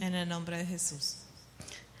Jesus' name. En el nombre de Jesús.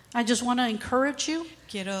 I just want to encourage you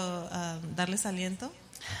Quiero darles aliento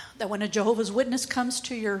that when a Jehovah's Witness comes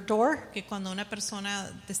to your door, que cuando una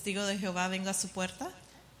persona testigo de Jehová venga a su puerta,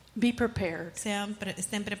 be prepared.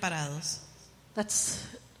 estén preparados. That's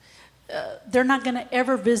they're not going to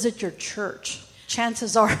ever visit your church.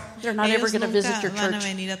 Chances are they're not ever Ellos going to visit nunca your van a church.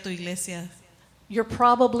 venir a tu iglesia. You're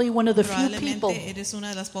probably one of the few people, Probablemente eres una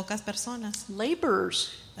de las pocas personas,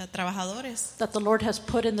 laborers, trabajadores, that the Lord has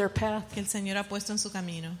put in their path. que el Señor ha puesto en su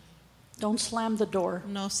camino. Don't slam the door.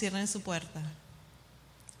 No cierren su puerta.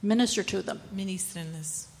 Minister to them.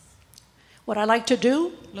 Ministrenles. What I like to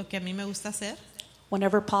do Lo que a mí me gusta hacer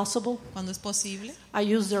Whenever possible, Cuando es posible, I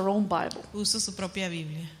use their own Bible. uso su propia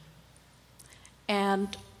Biblia.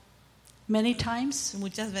 And many times,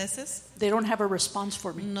 Muchas veces they don't have a response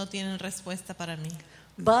for me. no tienen respuesta para mí,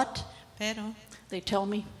 But pero they tell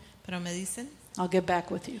me, me dicen, I'll get back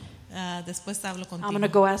with you. después hablo I'm going to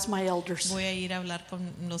contigo. go ask my elders. Voy a ir a hablar con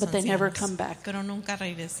los But they never ancianos, come back. pero nunca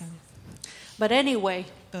regresan. But anyway,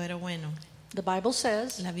 Pero bueno, the Bible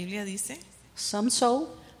says, la Biblia dice, some sow,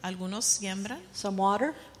 algunos siembran, some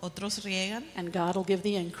water, otros riegan and God will give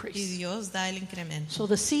the y increase. Dios da el incremento. So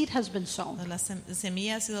the seed has been sown. La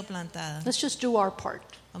semilla ha sido plantada. Let's just do our part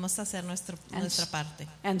Vamos a hacer nuestra parte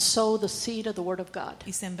and sow the seed of the Word of God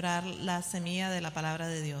y sembrar la semilla de la palabra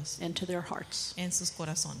de Dios into their hearts. en sus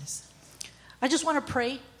corazones. I just want to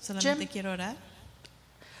pray, Solamente Jim, quiero orar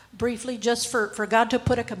briefly, just for God to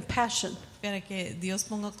put a compassion, para que Dios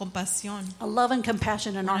ponga compasión, a love and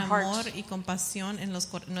compassion in un our amor hearts, y compasión en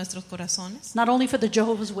nuestros corazones, not only for the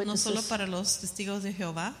Jehovah's no solo Witnesses para los testigos de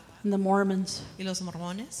Jehová and the Mormons, y los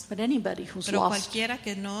mormones, but anybody who's pero lost, cualquiera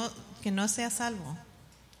que no sea salvo,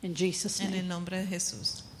 in Jesus' en el name. nombre de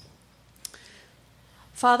Jesús.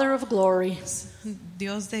 Father of glory,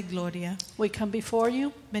 Dios de gloria, we come before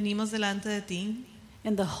you venimos delante de ti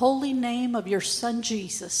in the holy name of your Son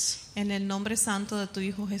Jesus, en el nombre santo de tu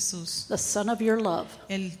Hijo Jesús, the Son of your love,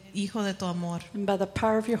 el Hijo de tu amor, and by the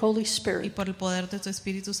power of your Holy y Spirit. por el poder de tu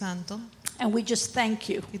Espíritu Santo, And we just thank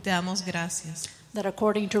you y te damos gracias, that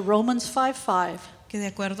according to Romans 5:5, que de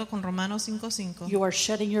acuerdo con Romanos 5:5, you are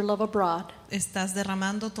shedding your love abroad estás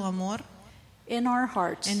derramando tu amor in our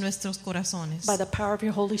hearts en nuestros corazones by the power of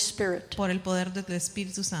your Holy Spirit, por el poder del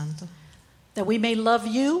Espíritu Santo, that we may love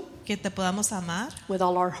you que te podamos amar with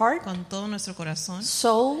all our heart, con todo nuestro corazón,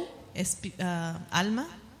 soul, alma,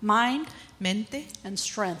 mind, mente and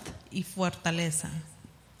strength, y fortaleza,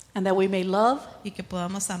 and that we may love y que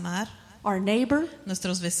podamos amar our neighbor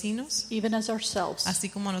nuestros vecinos even as ourselves. así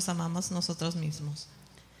como nos amamos nosotros mismos.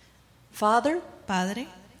 Father, Padre,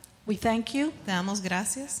 we thank you te damos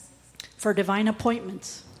gracias for divine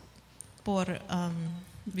appointments, por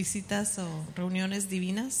visitas o reuniones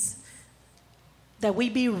divinas, that we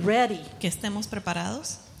be ready que estemos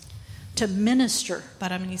preparados to minister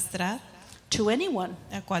para ministrar to anyone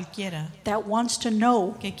a cualquiera that wants to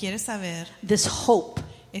know que quiere saber this hope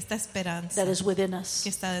esta esperanza that is within us. que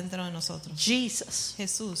está dentro de nosotros. Jesus,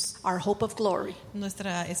 Jesús, our hope of glory.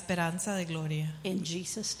 nuestra esperanza de gloria. In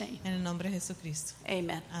Jesus' name, En el nombre de Jesucristo.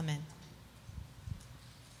 amen. Amén.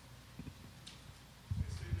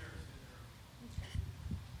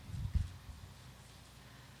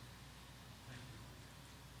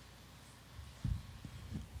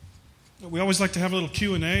 We always like to have a little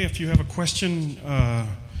Q&A. If you have a question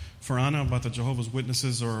for Anna about the Jehovah's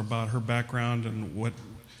Witnesses or about her background and what...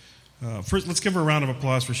 first, let's give her a round of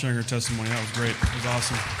applause for sharing her testimony. That was great. It was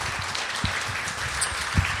awesome.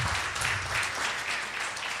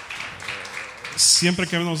 Siempre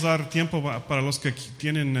queremos dar tiempo para los que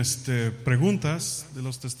tienen preguntas de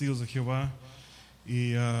los testigos de Jehová.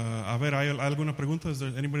 Y a ver, ¿hay alguna pregunta? Is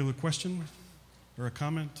there anybody with a question or a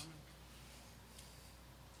comment?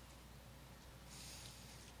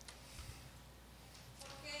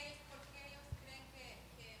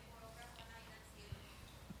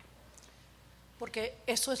 Porque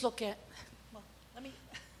eso es lo que. Well,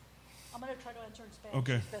 I'm going to try to answer in Spanish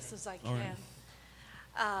Okay. as best as I All can.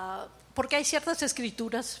 right. Porque hay ciertas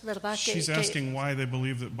escrituras, ¿verdad? She's asking why they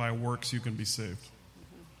believe that by works you can be saved.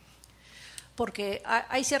 Porque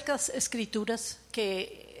hay ciertas escrituras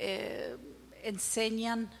que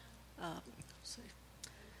enseñan.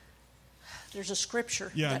 There's a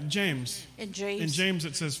scripture. Yeah, that- James. In James. In James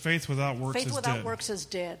it says faith without works Faith is without dead. works is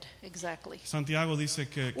dead. Exactly. Santiago dice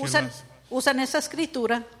que Usan esa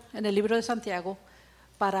escritura en el libro de Santiago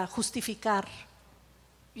para justificar,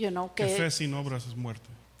 que fe sin obras es muerte.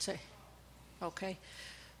 Sí, ok.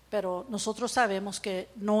 Pero nosotros sabemos que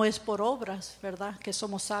no es por obras, ¿verdad? Que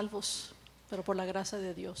somos salvos, pero por la gracia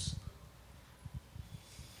de Dios.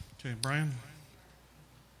 Okay, Brian.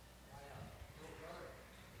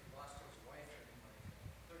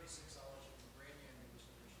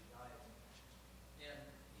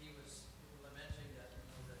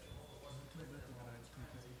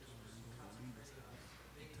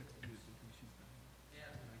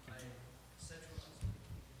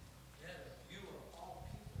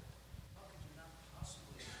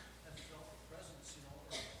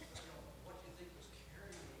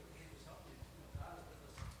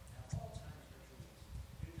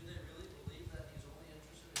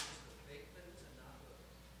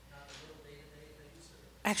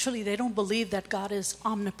 Actually, they don't believe that God is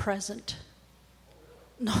omnipresent.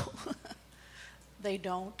 No, they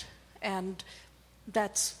don't. And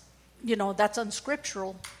that's, you know, that's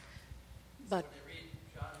unscriptural. But When they read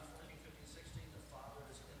John 14, 15, 16, the Father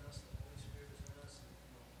is in us, the Holy Spirit is in us,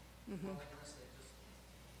 and, dwelling in us, they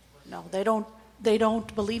just... no, they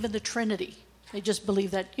don't believe in the Trinity. They just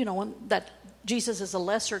believe that, you know, that Jesus is a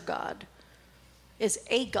lesser God, is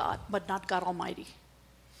a God, but not God Almighty.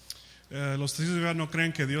 Los testigos de Jehová no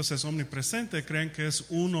creen que Dios es omnipresente, creen que es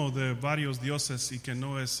uno de varios dioses y que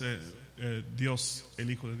no es Dios, el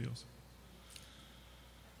Hijo de Dios.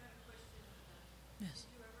 Yes.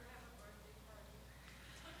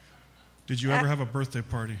 Did you ever have a birthday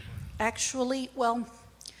party? Actually, well,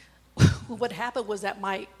 what happened was that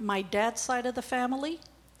my dad's side of the family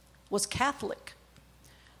was Catholic.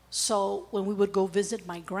 So when we would go visit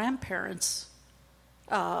my grandparents,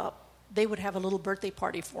 they would have a little birthday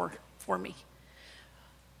party for me.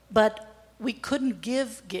 But we couldn't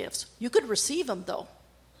give gifts. You could receive them, though,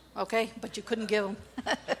 okay? But you couldn't give them.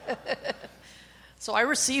 So I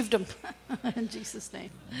received them in Jesus'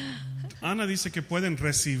 name. Ana dice que pueden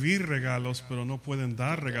recibir regalos, pero no pueden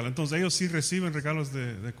dar regalos. Entonces ellos sí reciben regalos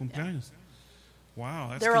de cumpleaños. Wow.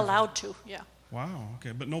 That's They're good. allowed to, yeah. Wow,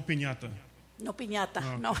 okay, but no piñata. No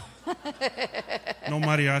piñata, no. No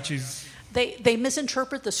mariachis. They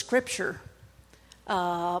misinterpret the scripture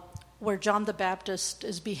where John the Baptist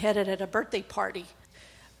is beheaded at a birthday party.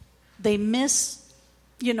 They miss,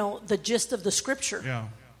 you know, the gist of the scripture. Yeah.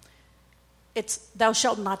 It's thou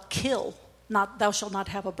shalt not kill, not thou shalt not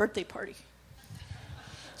have a birthday party.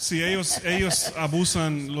 Sí, ellos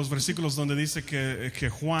abusan los versículos donde dice que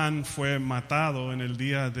Juan fue matado en el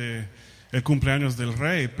día de el cumpleaños del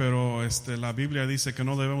rey, pero la Biblia dice que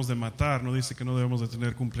no debemos de matar, no dice que no debemos de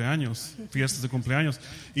tener cumpleaños, fiestas de cumpleaños.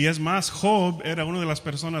 Y es más, Job era una de las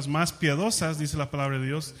personas más piadosas, dice la palabra de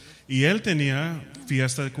Dios, y él tenía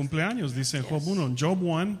fiesta de cumpleaños, dice en Job 1. Job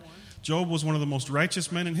 1, Job was one of the most righteous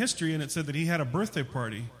men in history, and it said that he had a birthday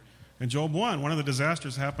party. In Job 1, one of the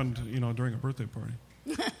disasters happened, you know, during a birthday party.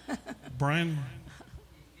 Brian?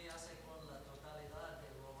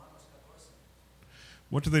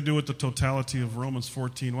 What do they do with the totality of Romans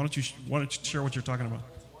 14? Why don't you share what you're talking about?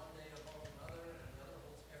 One day above another, and the other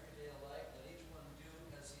holds every day alike. Let each one do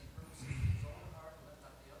as he purposes in his own heart, and let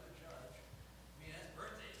not the other judge. I mean, that's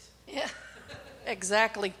birthdays. Yeah,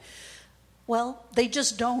 exactly. Well, they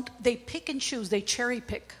just don't, they pick and choose, they cherry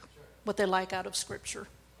pick what they like out of Scripture.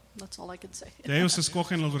 That's all I can say. Ellos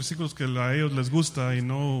escogen los versículos que a ellos les gusta y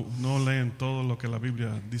no leen todo lo que la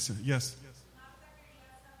Biblia dice. Yes.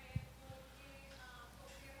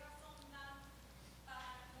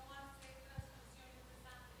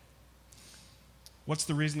 What's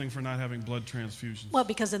the reasoning for not having blood transfusions? Well,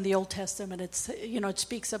 because in the Old Testament, it's, you know, it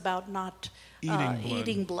speaks about not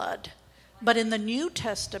eating blood. But in the New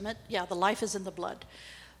Testament, yeah, the life is in the blood.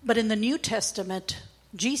 But in the New Testament,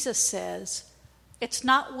 Jesus says, it's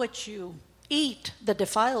not what you eat that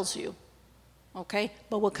defiles you, okay,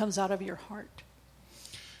 but what comes out of your heart.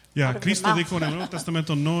 Yeah, Cristo dijo en el Nuevo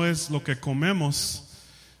Testamento, no es lo que comemos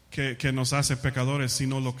que nos hace pecadores,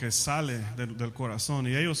 sino lo que sale del corazón.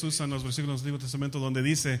 Y ellos usan los versículos del Nuevo Testamento donde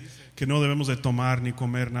dice que no debemos de tomar ni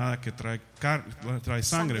comer nada que trae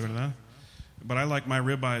sangre, ¿verdad? But I like my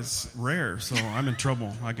ribeyes rare, so I'm in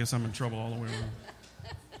trouble. I guess I'm in trouble all the way around.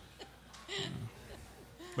 Yeah.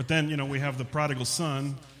 But then, you know, we have the prodigal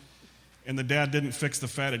son, and the dad didn't fix the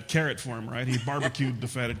fatted carrot for him, right? He barbecued the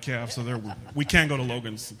fatted calf, so we can't go to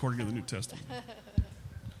Logan's according to the New Testament.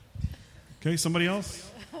 Okay, somebody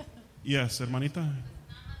else? Yes, hermanita.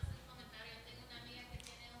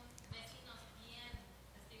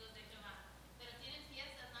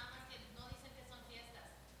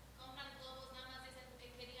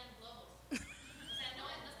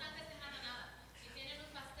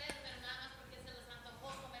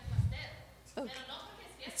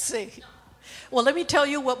 See. Well, let me tell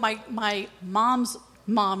you what my mom's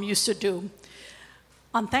mom used to do.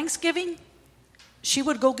 On Thanksgiving, she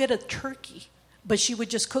would go get a turkey, but she would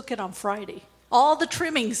just cook it on Friday. All the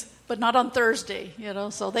trimmings, but not on Thursday, you know,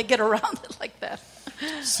 so they get around it like that.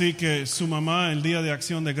 Sí, que su mamá el día de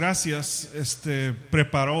Acción de Gracias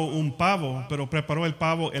preparó un pavo, pero preparó el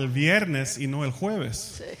pavo el viernes y no el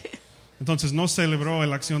jueves. Sí. Entonces no celebró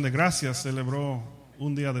la Acción de Gracias, celebró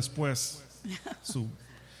un día después.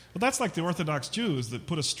 Well, that's like the Orthodox Jews that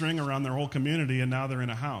put a string around their whole community and now they're in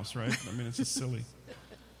a house, right? I mean, it's just silly.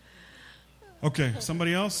 Okay,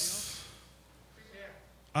 somebody else?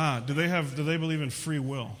 Do they believe in free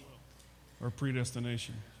will or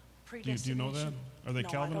predestination? Do you know that? Are they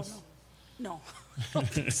Calvinists? I don't know. No, I don't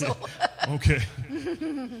think so. Okay.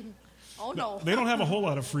 Oh, no. They don't have a whole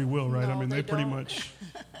lot of free will, right? No, I mean, they pretty don't. much...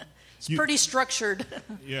 It's pretty structured.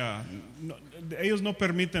 Yeah, no, ellos no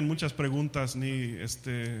permiten muchas preguntas ni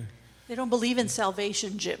They don't believe in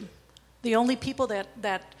salvation, Jim. The only people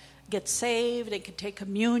that get saved and can take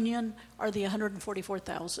communion are the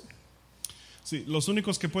 144,000. Sí, los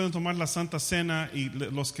únicos que pueden tomar la Santa Cena y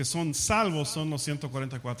los que son salvos son los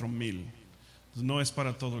 144,000. No es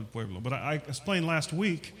para todo el pueblo. But I explained last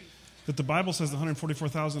week that the Bible says the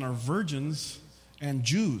 144,000 are virgins and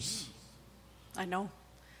Jews. I know.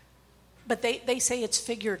 But they say it's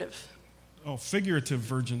figurative. Oh, figurative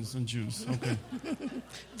virgins and Jews. Okay.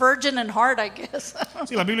 Virgin and heart, I guess.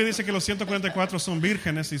 Sí, la Biblia dice que los 144 son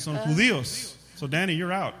vírgenes y son judíos. So Danny,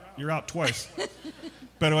 you're out. You're out twice.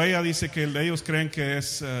 Pero ella dice que ellos creen que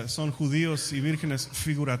son judíos y vírgenes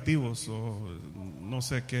figurativos o no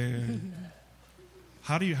sé qué.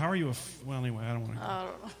 How are you? Well, anyway, I don't want to. I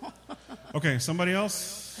don't know. Okay, somebody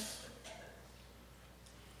else?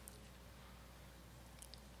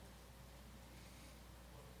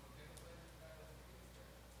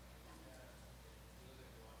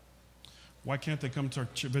 Why can't they come to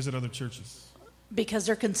visit other churches? Because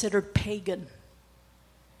they're considered pagan.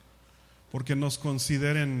 Porque nos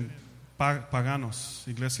consideren paganos,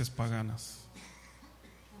 iglesias paganas.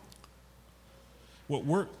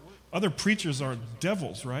 Other preachers are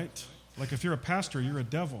devils, right? Like if you're a pastor, you're a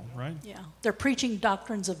devil, right? Yeah. They're preaching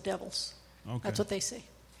doctrines of devils. Okay. That's what they say.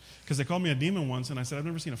 Because they called me a demon once, and I said, I've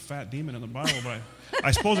never seen a fat demon in the Bible, but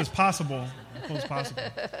I suppose it's possible. I suppose it's possible.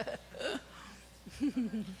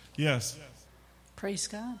 Yes. Praise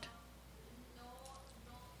God.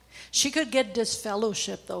 She could get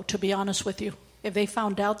disfellowship, though, to be honest with you. If they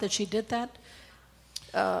found out that she did that,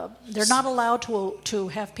 they're not allowed to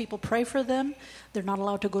have people pray for them. They're not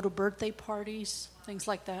allowed to go to birthday parties, things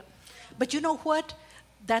like that. But you know what?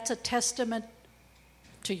 That's a testament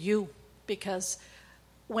to you, because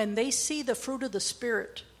when they see the fruit of the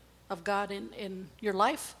Spirit of God in your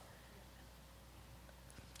life,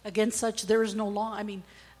 against such there is no law. I mean,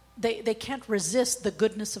 they can't resist the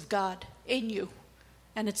goodness of God in you.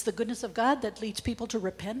 And it's the goodness of God that leads people to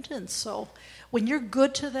repentance. So when you're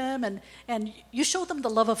good to them and you show them the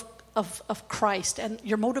love of Christ, and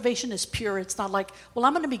your motivation is pure, it's not like, well,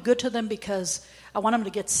 I'm going to be good to them because I want them to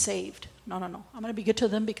get saved. No. I'm going to be good to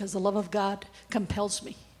them because the love of God compels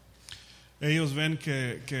me. Ellos ven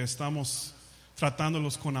que estamos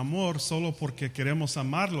tratándolos con amor solo porque queremos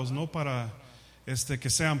amarlos, no para que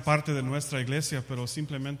sean parte de nuestra iglesia, pero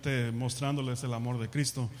simplemente mostrándoles el amor de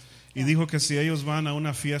Cristo. Y dijo que si ellos van a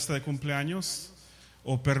una fiesta de cumpleaños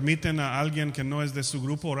o permiten a alguien que no es de su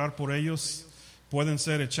grupo orar por ellos, pueden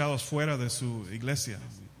ser echados fuera de su iglesia.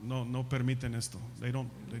 No permiten esto. They don't.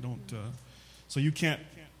 So you can't.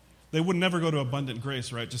 They would never go to Abundant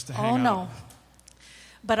Grace, right? Just to hang out. Oh no.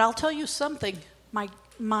 But I'll tell you something.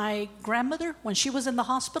 My grandmother, when she was in the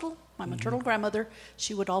hospital, my maternal grandmother,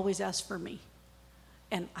 she would always ask for me,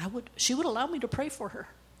 and she would allow me to pray for her.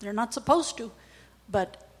 They're not supposed to,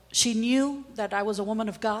 but she knew that I was a woman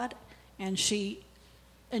of God, and she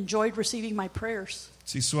enjoyed receiving my prayers.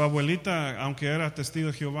 Si su abuelita, aunque era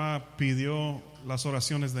testigo de Jehová, pidió las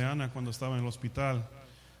oraciones de Ana cuando estaba en el hospital,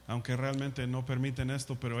 aunque realmente no permiten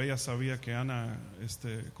esto, pero ella sabía que Ana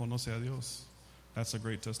conoce a Dios. That's a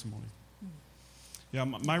great testimony. Yeah,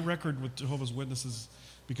 my record with Jehovah's Witnesses,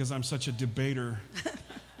 because I'm such a debater,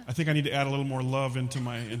 I think I need to add a little more love into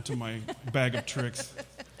my bag of tricks.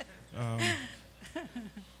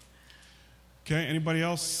 Okay, anybody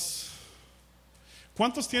else?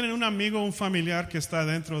 ¿Cuántos tienen un amigo o un familiar que está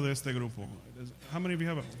dentro de este grupo? How many of you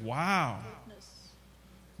have it? Wow.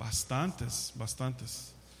 Bastantes.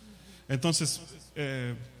 Entonces,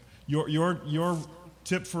 your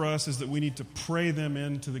tip for us is that we need to pray them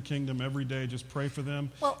into the kingdom every day. Just pray for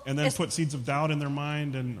them, and then put seeds of doubt in their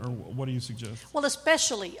mind. Or what do you suggest? Well,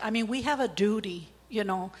 especially, we have a duty,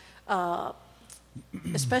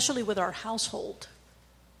 especially with our household,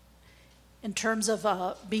 in terms of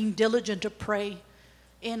being diligent to pray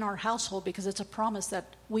in our household, because it's a promise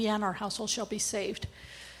that we and our household shall be saved.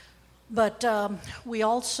 But we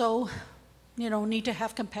also, need to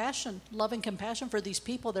have compassion, love and compassion for these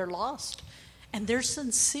people. They're lost. And they're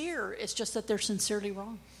sincere. It's just that they're sincerely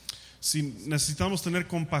wrong. Sí, necesitamos tener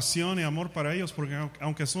compasión y amor para ellos, porque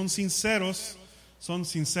aunque son sinceros, son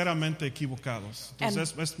sinceramente equivocados.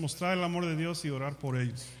 Entonces es mostrar el amor de Dios y orar por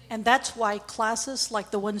ellos. And that's why classes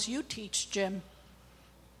like the ones you teach, Jim,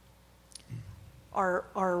 are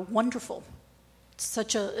wonderful. It's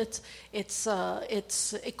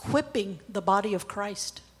equipping the body of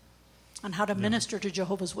Christ on how to minister to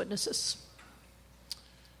Jehovah's Witnesses.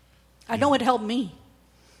 I know it helped me.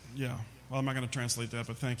 Yeah. Well, I'm not going to translate that,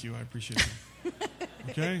 but thank you. I appreciate it.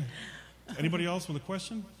 Okay. Anybody else with a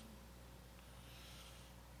question?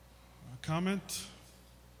 comment?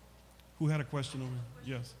 Who had a question over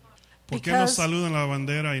here? Yes. ¿Por qué no saludan la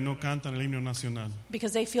bandera y no cantan el himno nacional?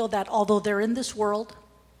 Because they feel that although they're in this world,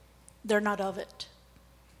 they're not of it.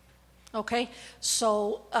 Okay?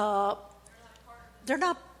 So they're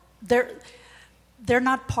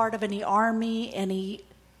not part of any army, any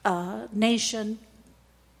nation.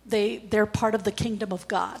 They're part of the kingdom of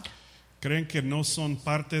God. Creen que no son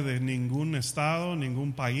parte de ningún estado,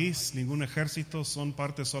 ningún país, ningún ejército, son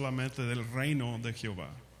parte solamente del reino de Jehová.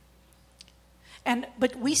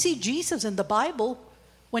 But we see Jesus in the Bible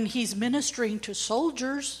when he's ministering to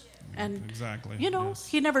soldiers, and Exactly, yes.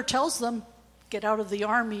 he never tells them get out of the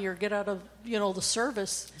army or get out of the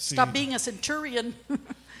service. Sí. Stop being a centurion.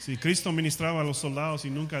 Sí, Cristo ministraba a los soldados y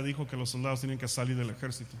nunca dijo que los soldados tenían que salir del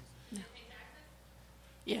ejército.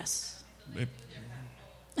 Yes. They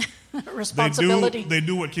Responsibility.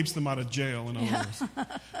 do what keeps them out of jail, in other words.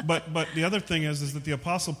 But the other thing is that the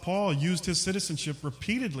Apostle Paul used his citizenship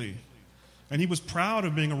repeatedly, and he was proud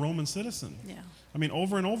of being a Roman citizen. Yeah. I mean,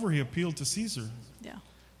 over and over he appealed to Caesar. Yeah.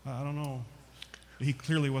 I don't know. He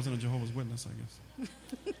clearly wasn't a Jehovah's Witness, I guess.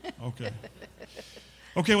 Okay.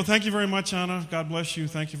 Okay, well, thank you very much, Ana. God bless you.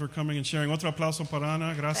 Thank you for coming and sharing. Otro aplauso para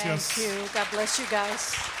Ana. Gracias. Thank you. God bless you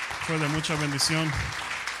guys. Fue de mucha bendición.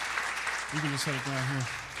 You can just set it down here.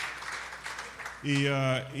 Y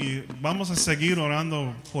vamos a seguir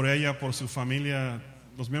orando por ella, por su familia,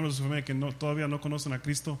 los miembros de su familia que todavía no conocen a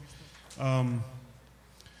Cristo.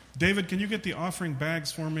 David, can you get the offering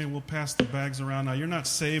bags for me? We'll pass the bags around. Now, you're not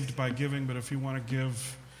saved by giving, but if you want to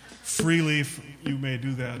give freely, you may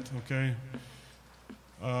do that, okay?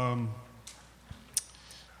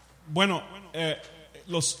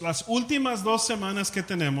 Las últimas 2 semanas que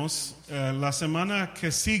tenemos, la semana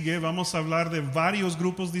que sigue vamos a hablar de varios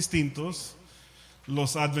grupos distintos.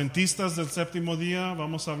 Los adventistas del séptimo día,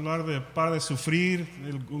 vamos a hablar de Para de Sufrir,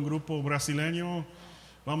 un grupo brasileño.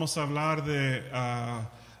 Vamos a hablar de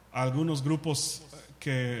algunos grupos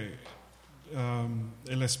que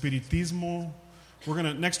el espiritismo.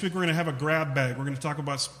 Next week we're going to have a grab bag. We're going to talk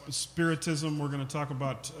about spiritism. We're going to talk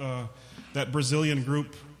about that Brazilian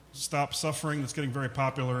group, Stop Suffering, that's getting very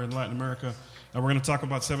popular in Latin America. And we're going to talk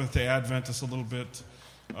about Seventh-day Adventists a little bit.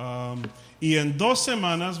 Y en 2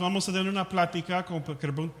 semanas vamos a tener una plática con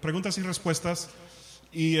preguntas y respuestas.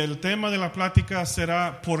 Y el tema de la plática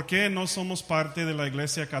será ¿por qué no somos parte de la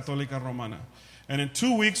Iglesia Católica Romana? And in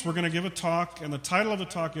 2 weeks we're going to give a talk, and the title of the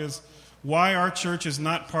talk is Why Our Church is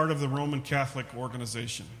Not Part of the Roman Catholic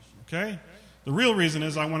Organization. Okay? The real reason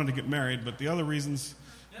is I wanted to get married, but the other reasons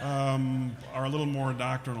are a little more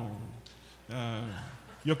doctrinal.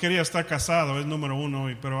 Yo quería estar casado, es número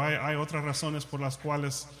 1, pero hay otras razones por las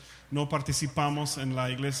cuales no participamos en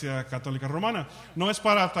la Iglesia Católica Romana. No es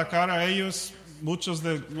para atacar a ellos. Muchos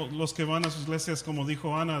de los que van a sus iglesias, como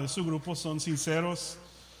dijo Ana, de su grupo, son sinceros,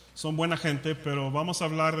 son buena gente, pero vamos a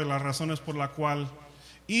hablar de las razones por la cual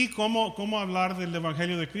y cómo hablar del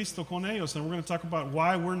Evangelio de Cristo con ellos. And we're going to talk about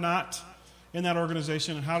why we're not in that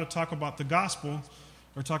organization and how to talk about the gospel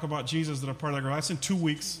or talk about Jesus that are part of that group. That's in 2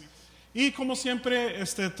 weeks. Y como siempre,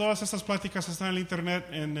 todas estas pláticas están en el internet,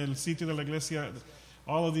 en el sitio de la iglesia.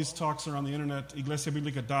 All of these talks are on the internet,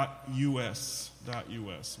 iglesiabiblica.us.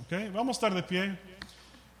 Okay? Vamos a estar de pie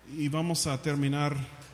y vamos a terminar